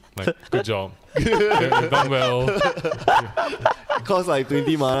sweet. Like, good job. You've done well. It costs like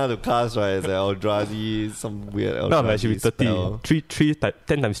 20 mana to cast, right? It's like Eldrazi, some weird Eldrazi No, man, it should be 30. spell.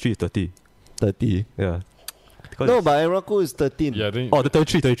 10 times 3 is 30. 30. Yeah. Because No, but Emrakul is 13. Yeah, then, oh, the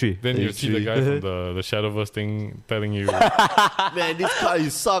 33. then you see the 33. guy from the Shadowverse thing telling you. Man, this card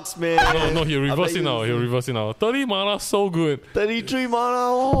is sucks, man. No, he'll reverse bet it now. you- He'll reverse it now. 30 mana, so good. 33 mana.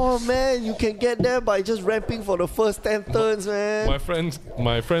 Oh, man. You can get there by just ramping for the first 10 turns, man.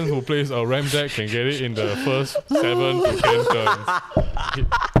 My friends who plays a Ram deck can get it in the first 7 to 10 turns.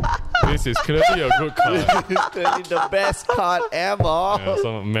 This is clearly a good card. It's clearly the best card ever. Yeah,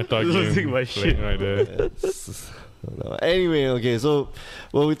 some meta Losing game my playing shit. right there. Anyway, okay, so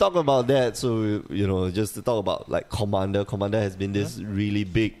when we talk about that, so just to talk about like Commander has been this really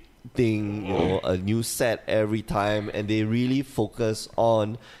big thing, a new set every time, and they really focus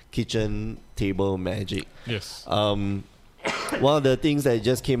on kitchen table magic. Yes. One of the things that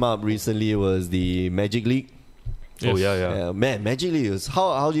just came up recently was the Magic League. Oh, Yes. yeah. Man, Magic League is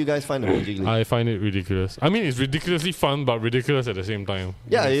how do you guys find the Magic League? I find it ridiculous. I mean, it's ridiculously fun, but ridiculous at the same time.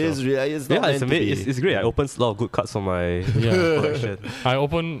 Yeah, it is. So, It's not Yeah, meant it's, to be. it's great. I opened a lot of good cards for my Yeah. collection. I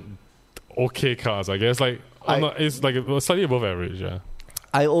open okay cards, I guess. Like, it's like slightly above average, yeah.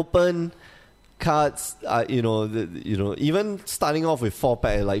 I open cards, even starting off with 4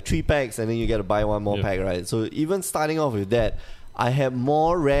 pack, like 3 packs, and then you get to buy one more Yeah. pack, right? So even starting off with that, I had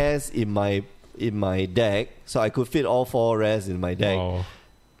more rares in my deck, so I could fit all 4 rares in my deck.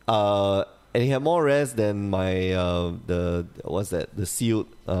 Wow. And he had more rares than my the sealed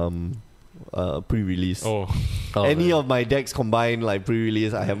pre-release. Oh, Any of my decks combined, like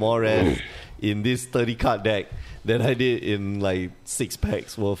pre-release, I have more rares in this 30 card deck than I did in like 6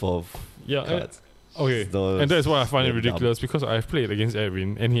 packs worth of yeah. cards. Okay. So And that's why I find it dumb. ridiculous because I've played against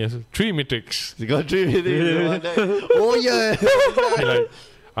Edwin and he has 3 mythics. You got 3 minutes in one deck. Oh yeah. He, like,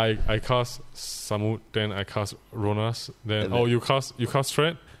 I cast Samut, then I cast Ronas, then And then- you cast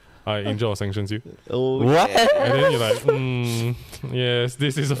Threat, I injure or sanctions you. Oh, What? yeah. And then you're like, yes,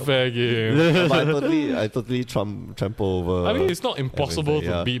 this is a fair game. But I totally trample over. I mean, it's not impossible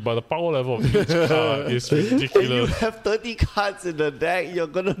everything, to yeah. beat, but the power level of each card is When you ridiculous. have 30 cards in the deck, you're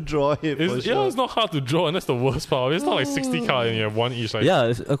gonna draw it for It's, sure. yeah, it's not hard to draw, and that's the worst part. It's not like 60 cards and you have 1 each. Like, Yeah,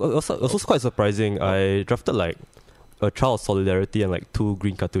 it's also quite surprising. I drafted like a Trial of Solidarity and like 2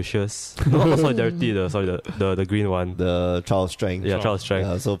 green cartouches. No, not Solidarity, the green one. The Trial of Strength. Yeah, Trial of Strength.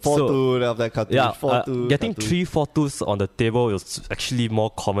 Yeah, so 4-2, then after that cartouche, Yeah, 4-2. getting cartouche. 3 4-2s on the table is actually more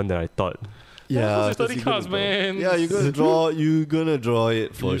common than I thought. Yeah, it's 30 'cause you're cards, gonna draw. man. Yeah, you're gonna draw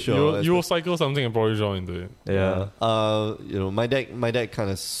it for sure. You will cycle something and probably draw into it. Yeah. My deck kind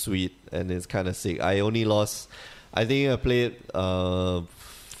of sweet and it's kind of sick. I only lost, I think I played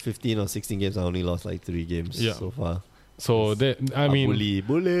 15 or 16 games. I only lost like 3 games Yeah. so far. So that I mean,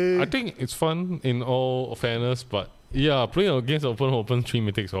 bully. I think it's fun in all fairness, but yeah, playing against the opponent who opens 3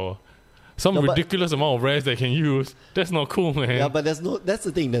 mythics or some No, but- ridiculous amount of rares they can use. That's not cool, man. Yeah, but that's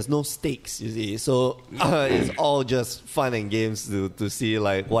the thing. There's no stakes, you see. So it's all just fun and games to see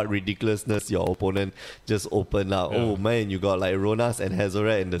like what ridiculousness your opponent just opened up. Yeah. Oh man, you got like Ronas and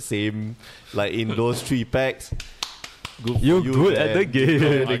Hazoret in the same, like in those 3 packs. Good for You're you, good at man. the game. You're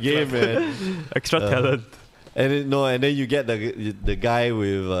good at the game, man. Extra talent. And then you get the guy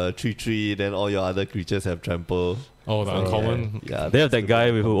with 3/3. Then all your other creatures have trample. Oh, the uncommon. Yeah, They have that guy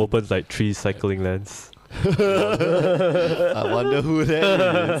who opens like 3 cycling lands. I wonder who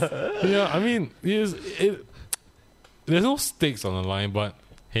that is. Yeah, I mean, there's no stakes on the line, but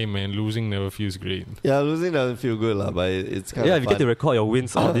hey, man, losing never feels great. Yeah, losing doesn't feel good, but it's kind Yeah, of if you fun. get to record your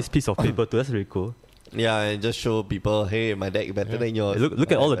wins on this piece of paper too, that's really cool. Yeah, and just show people, hey, my deck better Yeah. than yours.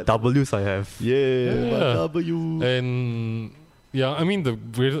 Look at all the W's I have. Yeah, my Yeah. W. And yeah, I mean,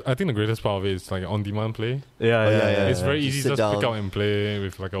 I think the greatest part of it is like on-demand play. Yeah, yeah. It's very Just easy sit to just pick down. out and play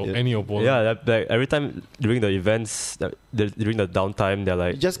with like Yeah. any opponent. Yeah, like every time during the events, during the downtime, they're You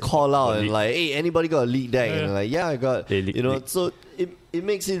like, just call out and league. like, hey, anybody got a league deck? Yeah. And like, yeah, I got. Hey, league- You know, league. so it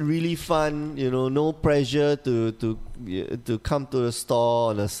makes it really fun. You know, no pressure to come to the store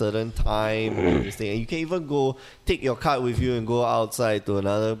on a certain time. And this thing. And you can even go take your card with you and go outside to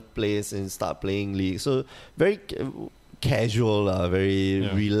another place and start playing league. So very casual, very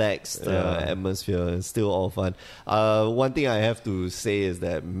Yeah. relaxed Yeah. atmosphere, and still all fun. One thing I have to say is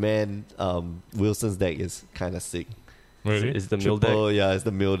that man, Wilson's deck is kind of sick. Really? it's the mill deck. Triple, yeah, it's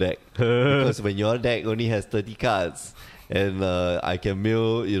the mill deck. Because when your deck only has 30 cards, and I can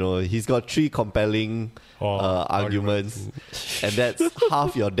mill, he's got 3 compelling arguments, and that's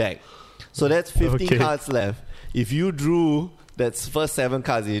half your deck. So that's 15 Okay. cards left. If you drew that's first 7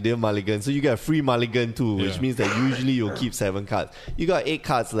 cards and you did mulligan, so you get a free mulligan too, which Yeah. means that usually you'll keep 7 cards. You got 8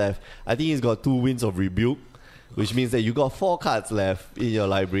 cards left. I think he's got 2 Winds of Rebuke, which means that you got 4 cards left in your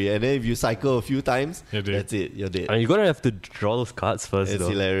library, and then if you cycle a few times, You're dead. that's it, you're dead. And you're gonna have to draw those cards first, It's though.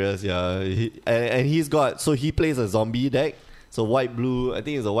 hilarious, yeah. And he's got, so he plays a zombie deck. So white-blue, I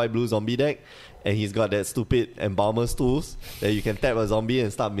think it's a white-blue zombie deck. And he's got that stupid Embalmer's Tools that you can tap a zombie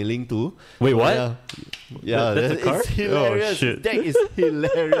and start milling to. Wait, what? Yeah, That's a it's card? hilarious. Oh, shit. His deck is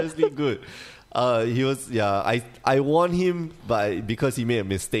hilariously good. He was, I won him because he made a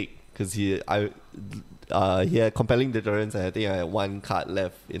mistake. Because he had compelling deterrence, and I think I had 1 card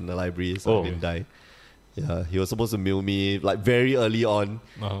left in the library, so Oh. I didn't die. Yeah, he was supposed to mill me like very early on.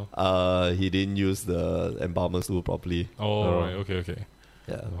 Uh-huh. He didn't use the Embalmer's Tool properly. Oh, right. Okay.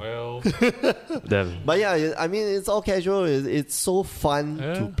 Yeah. Well, Damn. But yeah, I mean, it's all casual. It's so fun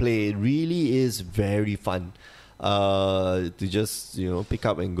Yeah. to play. It really is very fun to just, pick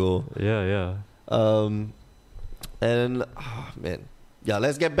up and go. Yeah. And, man, yeah,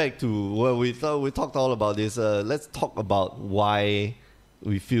 let's get back to what we thought. We talked all about this. Let's talk about why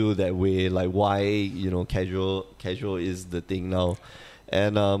we feel that way. Like why casual is the thing now,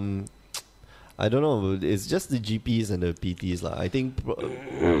 and I don't know. It's just the GPs and the PTs lah. I think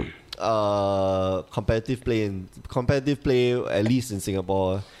competitive play at least in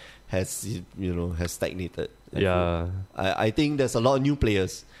Singapore has stagnated. Yeah. I think there's a lot of new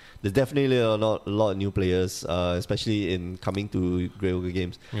players. There's definitely a lot of new players, especially in coming to Grey Ogre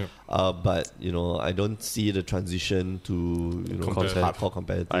Games. Yeah. But I don't see the transition to Competitive. hardcore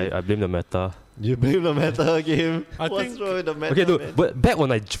competitive. I blame the meta. You blame the meta game. What's think- wrong with the meta? Okay, man? dude, but back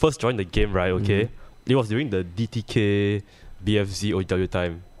when I first joined the game, right, okay, it was during the DTK, BFZ, OW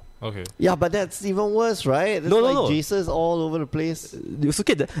time. Okay. Yeah, but that's even worse, right? There's No. Jaces all over the place. It was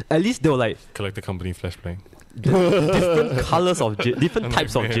okay, at least they were like Collector company flashbang. different colors of different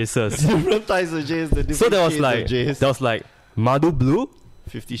types of man. Jaces. Different types of Jace. The different So there was shades like of Jace. there was like Madu Blue,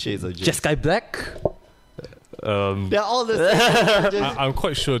 50 Shades of Jace. Jeskai Black, They're all the same. Just I'm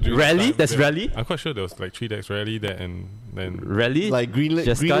quite sure. during Rally? that time That's there- Rally? I'm quite sure there was like 3 decks Rally there and then Rally. like greenless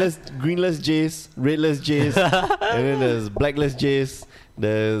Jace, redless Jace, and then there's blackless Jace.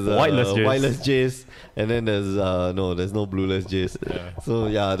 There's Whiteless Jace. whiteless Jace, and then there's there's no blueless Jace. yeah. So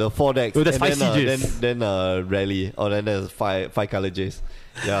yeah, the 4 decks. Oh, there's and 5 Jace. then rally. Oh, then there's five color Jace.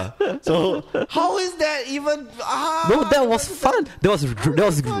 Yeah. So how is that even? No, that was fun. There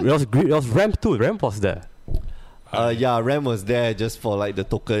was Ramp too. Ramp was there. Yeah, Ram was there just for like the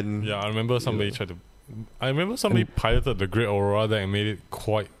token. Yeah, I remember somebody piloted the Great Aurora deck and made it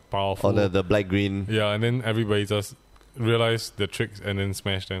quite powerful. Or the black green. Yeah, and then everybody just realized the tricks and then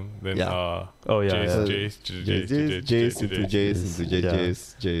smashed them. Then Yeah. Oh yeah. Jace, yeah. Jace into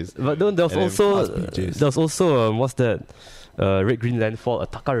Jace. But then there was And then also fast beat Jace. there was also what's that? Red Green Landfall,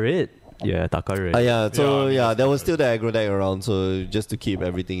 Taka Red. Yeah, Taka Red. Yeah, so Yeah, there was still the aggro deck around, so just to keep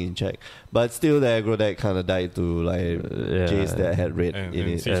everything in check. But still, the aggro deck kind of died to like Jace that had red and in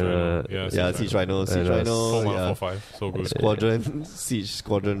it. Siege Rhino. Yeah, Siege Rhino, and, 4 5, so good. Squadron, Siege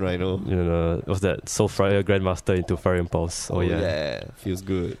Squadron Rhino. What's that? Soulfire Grandmaster into Fire Impulse. Oh yeah. Feels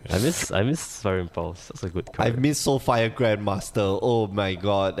good. I miss Fire Impulse. That's a good card. I've missed Soulfire Grandmaster. Oh my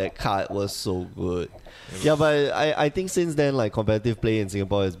god, that card was so good. Yeah, but I think since then, like competitive play in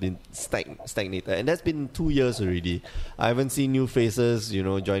Singapore has been stagnated, and that's been 2 years already. I haven't seen new faces,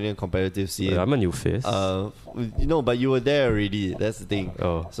 joining a competitive scene. I'm a new face. But you were there already. That's the thing.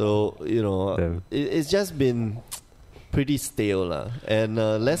 Oh. So Damn. it's just been pretty stale, lah. And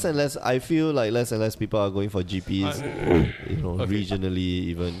less and less. I feel like less and less people are going for GPs. Regionally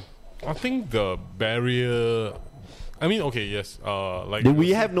even. I think the barrier. I mean, okay, yes. Like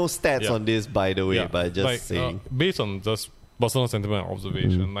We have no stats Yeah. on this, by the way, Yeah, but just like, saying. based on just personal sentiment and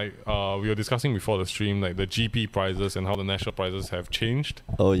observation, like we were discussing before the stream, like the GP prizes and how the national prizes have changed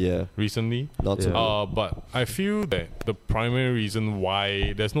Oh yeah, recently. not so. Yeah. good. But I feel that the primary reason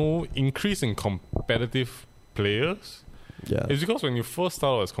why there's no increase in competitive players Yeah. is because when you first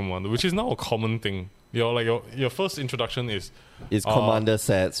start out as commander, which is now a common thing, your first introduction is It's commander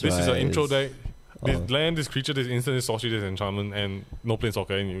sets, this right? is an intro It's- deck. This land, this creature, this instant, this sorcery, this enchantment, and no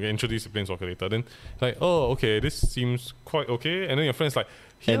planeswalker, and you get introduced to planeswalker later. Then, like, oh, okay, this seems quite okay. And then your friend's like,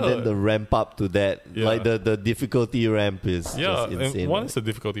 here, And then the ramp up to that, Yeah. like the difficulty ramp is yeah, just insane. and what right? is the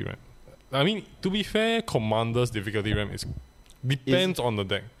difficulty ramp? I mean, to be fair, commander's difficulty ramp depends on the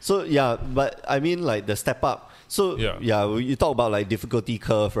deck. So yeah, but I mean like the step up. So Yeah. you talk about like difficulty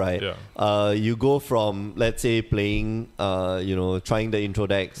curve, right? Yeah. You go from let's say playing, trying the intro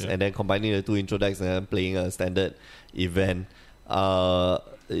decks Yeah. and then combining the 2 intro decks and then playing a standard event.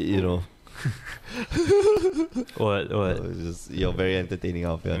 What? You're very entertaining,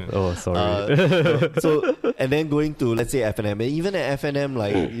 Alfian. Yeah. Oh, sorry. So and then going to let's say FNM, and even at FNM,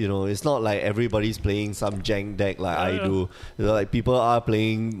 like it's not like everybody's playing some jank deck like I Yeah. do. Like people are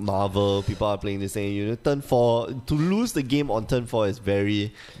playing Marvel, people are playing this thing. Turn 4 to lose the game on turn 4 is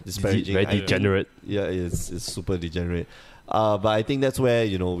very disparaging. Very I think- degenerate. Yeah, it's super degenerate. But I think that's where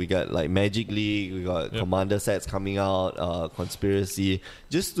we got like Magic League, we got Yep. commander sets coming out, Conspiracy,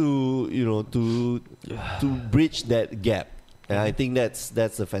 just to to bridge that gap. And I think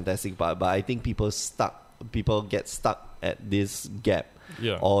that's a fantastic part. But I think people get stuck at this gap,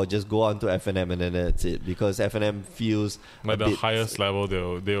 Yeah. or just go on to FNM and then that's it, because FNM feels Like a the bit- highest level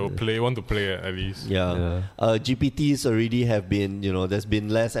they'll want to play at least. Yeah. GPTs already have been, there's been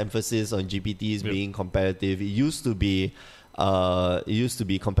less emphasis on GPTs Yep. being competitive. It used to be, it used to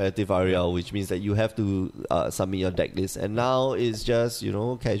be competitive REL, which means that you have to submit your deck list, and now it's just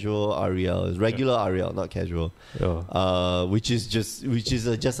casual REL, it's regular REL, not casual. Which is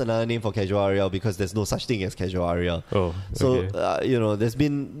just another name for casual REL because there's no such thing as casual REL. So there's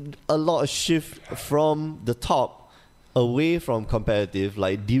been a lot of shift from the top away from competitive,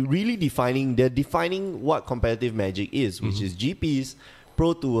 like they're defining what competitive Magic is, which is GPs,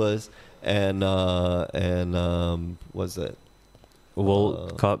 Pro Tours, and what's that?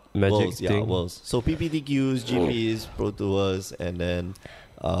 World Cup Magic thing. Worlds. So PPTQs, GPs, Pro Tours, and then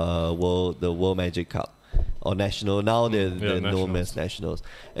the World Magic Cup or National. Now they're known as Nationals.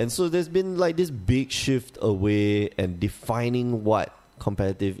 And so there's been like this big shift away and defining what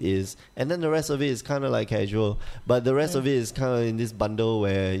competitive is, and then the rest of it is kind of like casual, but the rest of it is kind of in this bundle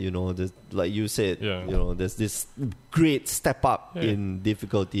where there's, like you said, there's this great step up in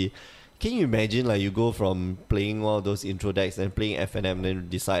difficulty. Can you imagine, like, you go from playing all those intro decks and playing FNM and then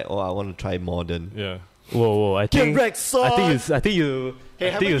decide, I want to try Modern? Yeah. Whoa! I think you stopped it.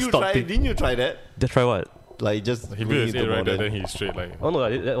 Didn't you try that? Just try what? Like, just he built his 8 right, then he's straight like. Oh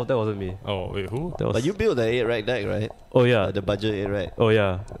no, that wasn't me. Oh wait, who? But you built the 8 rack deck, right? Oh yeah, the budget 8 rack. Oh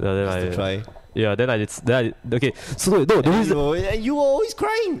yeah, then to try. Yeah, then I did. Okay, so no, the reason you were always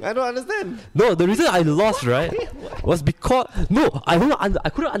crying. I don't understand. No, the reason I lost, right, was because I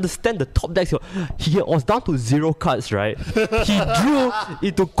couldn't understand the top decks. He was down to 0 cards, right? He drew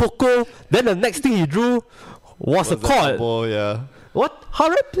into Coco. Then the next thing he drew was a card. Combo, yeah. What? How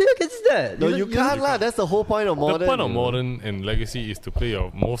do I play against that? No, you can't lah. That's the whole point of Modern. The point of Modern and Legacy is to play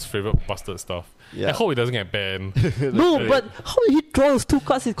your most favorite busted stuff. Yeah. I hope it doesn't get banned. No, but how did he draw those 2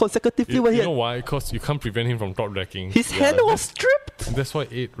 cards consecutively? You know why? Because you can't prevent him from top decking. His hand was stripped. That's why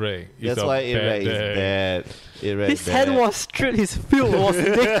 8 rack. That's why 8 rack is bad. His hand was stripped. His field was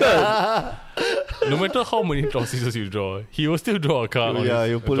taken. No matter how many draw scissors you draw, he will still draw a card. Yeah,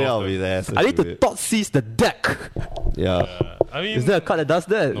 you pull it out with his ass. I need to thought seize the deck. Yeah. I mean, is there a card that does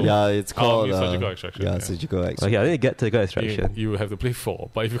that? No. Yeah, it's called surgical extraction. Yeah, surgical extraction. Okay, I need to get surgical extraction. You have to play 4,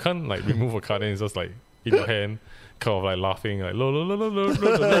 but if you can't like remove a card, then it's just like in your hand, kind of like laughing like lo lo lo lo lo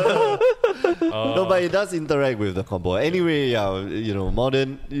lo. No, but it does interact with the combo. Anyway,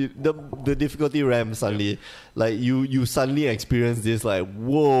 Modern, the difficulty ramp suddenly, like you suddenly experience this like,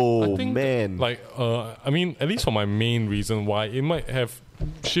 whoa, I think man. Like, I mean, at least for my main reason why it might have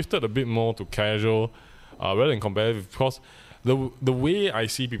shifted a bit more to casual rather than competitive, because the way I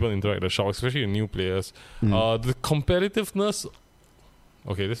see people interact with the shop, especially new players, the competitiveness.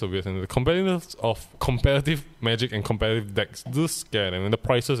 Okay, this is a weird thing. The competitiveness of competitive Magic and competitive decks does scare them, and the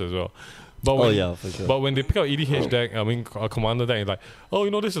prices as well. But when, for sure. But when they pick out EDH deck, I mean a Commander deck, it's like,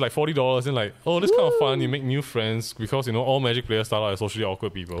 this is like $40, and like, this kind of fun. You make new friends because all Magic players start out as socially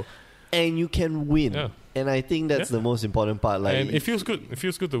awkward people, and you can win. Yeah. And I think that's the most important part. Like, and it feels good. It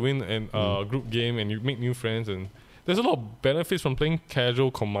feels good to win and group game, and you make new friends, and there's a lot of benefits from playing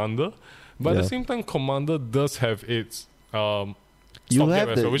casual Commander. But at the same time, Commander does have its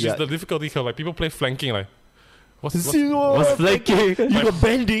which is the difficulty curve. Like, people play flanking, like, what's flanking? You got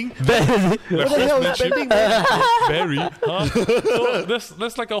bending. What the hell is bending? Berry. So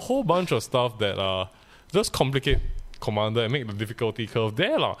there's like a whole bunch of stuff that just complicate Commander and make the difficulty curve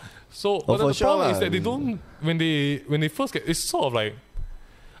there lah. So but the problem is that they don't when they first get, it's sort of like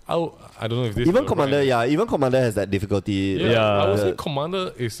I don't know if this even Commander even Commander has that difficulty. I would say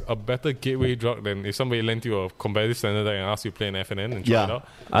Commander is a better gateway drug than if somebody lent you a competitive standard deck and asked you to play an FNN and try it out.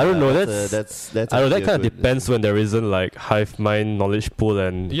 I don't know. That's I don't know. That kind of depends when there isn't like hive mind, knowledge pool,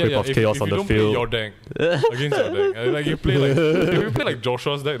 and Grip of Chaos on the field. If you don't play your deck against your deck, like you play like if you play like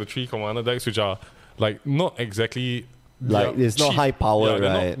Joshua's deck, the 3 Commander decks, which are like not exactly like it's not high power,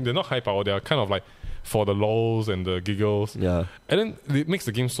 right? They're not high power. They are kind of like for the lols and the giggles. Yeah. And then it makes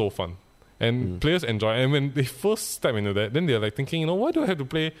the game so fun. And players enjoy it. And when they first step into that, then they're like thinking, why do I have to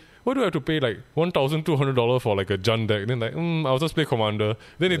pay like $1,200 for like a Jund deck? Then like, I'll just play Commander.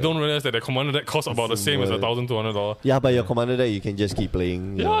 Then they don't realize that their Commander deck costs about the same as $1,200. Yeah, but your Commander deck you can just keep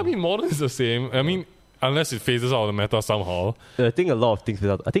playing. Yeah, I mean Modern is the same. I mean, unless it phases out of the meta somehow. I think a lot of things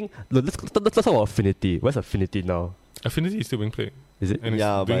without. I think let's talk about Affinity. Where's Affinity now? Affinity is still being played. Is it? And it's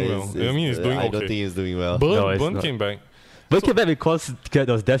doing well. It's doing okay. I don't think it's doing well. Burn came back. Burn came back because there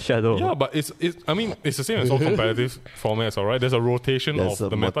was Death Shadow. Yeah, but it's the same as all competitive formats, alright? There's a rotation of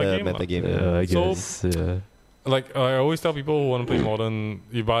the meta game. Yeah, I guess. So, like I always tell people who want to play Modern,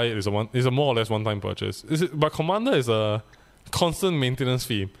 you buy it, it's a more or less one-time purchase. But Commander is a constant maintenance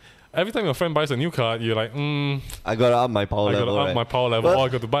fee. Every time your friend buys a new card, you're like, I gotta up my power level. I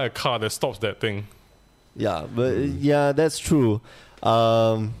got to buy a card that stops that thing. Yeah, but that's true.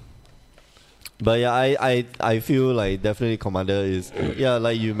 But yeah, I feel like definitely Commander is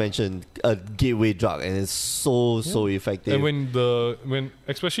like you mentioned, a gateway drug, and it's so effective. And when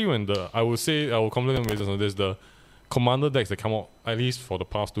especially when I would say I will compliment them on this, the Commander decks that come out at least for the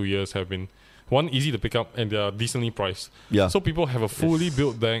past 2 years have been one, easy to pick up, and they are decently priced. Yeah. So people have a fully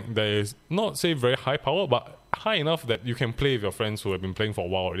built deck that is not say very high power, but high enough that you can play with your friends who have been playing for a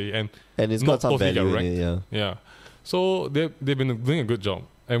while already, and it's not got some totally value get in it. Yeah. Yeah. So they've been doing a good job.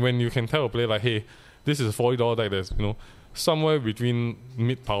 And when you can tell a player like, hey, this is a $40 deck that's, somewhere between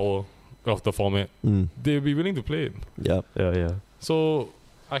mid power of the format, they'll be willing to play it. Yeah. So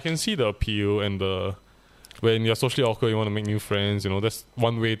I can see the appeal, and when you're socially awkward, you want to make new friends, that's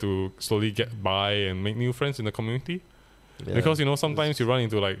one way to slowly get by and make new friends in the community. Yeah. Because, sometimes you run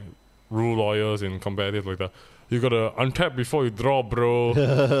into like rule lawyers in competitive like that. You gotta untap before you draw, bro,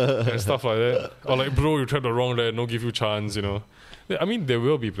 and stuff like that. Or like, bro, you tried the wrong there, no give you chance, I mean, there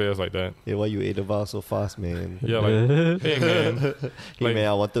will be players like that. Yeah, why you ate the bar so fast, man? Yeah, like, hey, man. Hey, man,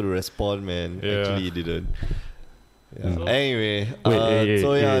 I wanted to respond, man. Yeah. Actually, you didn't. Yeah. So- Anyway, Wait,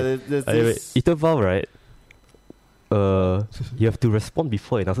 so yeah, wait. there's Wait, this... Etherval, right? You have to respond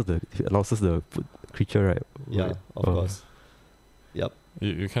before it announces the creature, right? Yeah, Right. of course. Yep.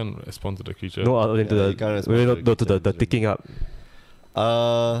 You can't respond to the creature. No, other than Yeah, you can't respond to the to the creature. ticking up.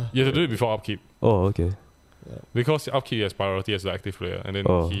 You have to do it before upkeep. Oh, okay. Because upkeep has priority as the active player, and then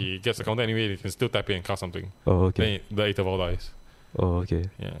Oh. he gets the counter anyway, he can still tap in and cast something. Oh, okay. Then the Etherval dies. Oh, okay.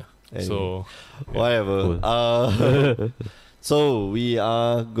 Yeah. Anyway. So, Whatever. Cool. So we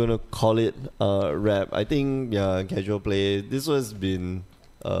are gonna call it wrap. I think casual play. This has been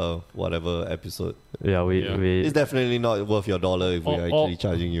whatever episode. Yeah, Yeah. It's definitely not worth your dollar if we are actually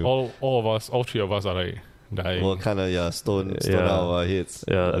charging you. all of us, all three of us are like dying. Well, kind of stone Yeah. out of our heads.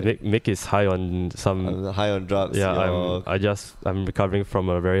 yeah. Like, Mick is high on some. I'm high on drugs. Yeah, I'm recovering from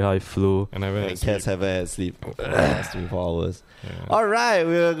a very high flu. and I went And to cats sleep. haven't had sleep for the last 24 hours. Yeah. All right,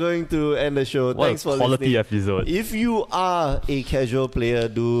 we are going to end the show. What Thanks a for quality listening. episode. If you are a casual player,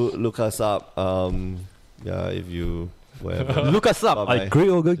 do look us up. If you whatever. Look us up Bye-bye. at Grey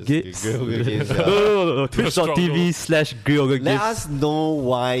Ogre Just Gates. Grey Ogre Gates, yeah. No, Twitch.tv/Grey Ogre Let Gates. us know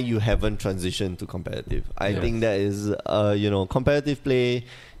why you haven't transitioned to competitive. I Yes. think that is, competitive play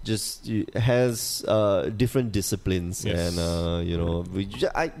just has different disciplines, Yes. and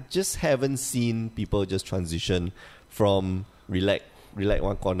I just haven't seen people just transition from relax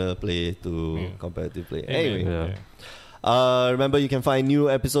one corner play to competitive play. Anyway. Yeah. Remember, you can find new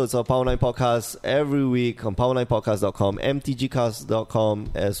episodes of Power 9 Podcast every week on power9podcast.com,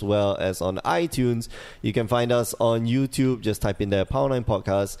 mtgcast.com, as well as on iTunes. You can find us on YouTube. Just type in there, Power 9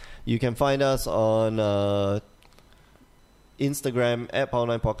 Podcast. You can find us on Instagram at Power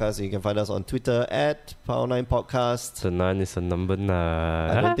 9 Podcast. You can find us on Twitter at Power 9 Podcast. The 9 is a number 9.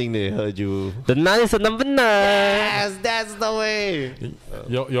 I don't think they heard you. The 9 is a number 9. Yes, that's the way.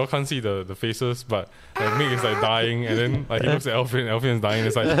 Y'all can't see the faces, but like Mick is like dying, and then like he looks at Alfie, and Alfie is dying.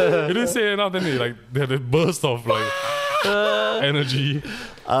 It's like you didn't say enough. Then they have this burst of like energy.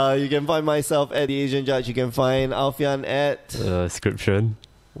 You can find myself at The Asian Judge. You can find Alfian at Description.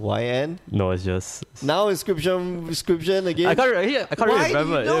 YN. No, it's just. Now inscription again. I can't really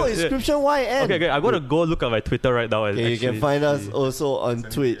remember. No, Yeah. inscription YN. Okay, I'm gonna go look at my Twitter right now. And Okay, you can actually find us see. also on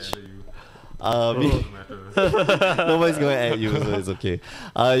Twitch. Nobody's going to add you, so it's okay.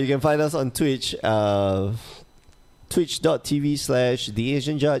 You can find us on Twitch. Twitch.tv/The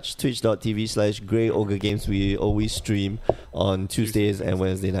Asian Judge, Twitch.tv/Grey Ogre Games. We always stream on Tuesdays and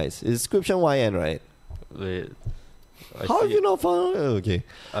Wednesday nights. It's inscription YN, right? Wait. How have you not found? Okay.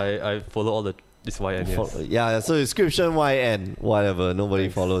 I follow all the this YN. Yes. Yeah, so inscription YN. Whatever. Nobody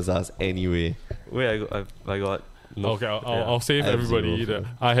Thanks. follows us anyway. Wait, I got. No, Okay, I'll, yeah. I'll save I have everybody. zero. That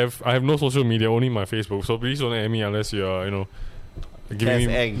I have no social media, only my Facebook. So please don't add me unless you are giving me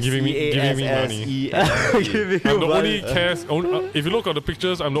money. CASSENG. I'm the only Cass. If you look at the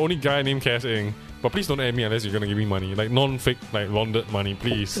pictures, I'm the only guy named Cass Eng. But please don't add me unless you're gonna give me money, like non-fake, like laundered money,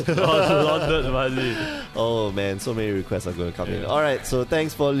 please. Laundered money. Oh man, so many requests are going to come in. Yeah. Alright, so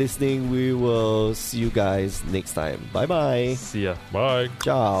thanks for listening. We will see you guys next time. Bye bye. See ya. Bye.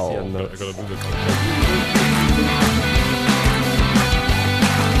 Ciao. See ya. I gotta do this.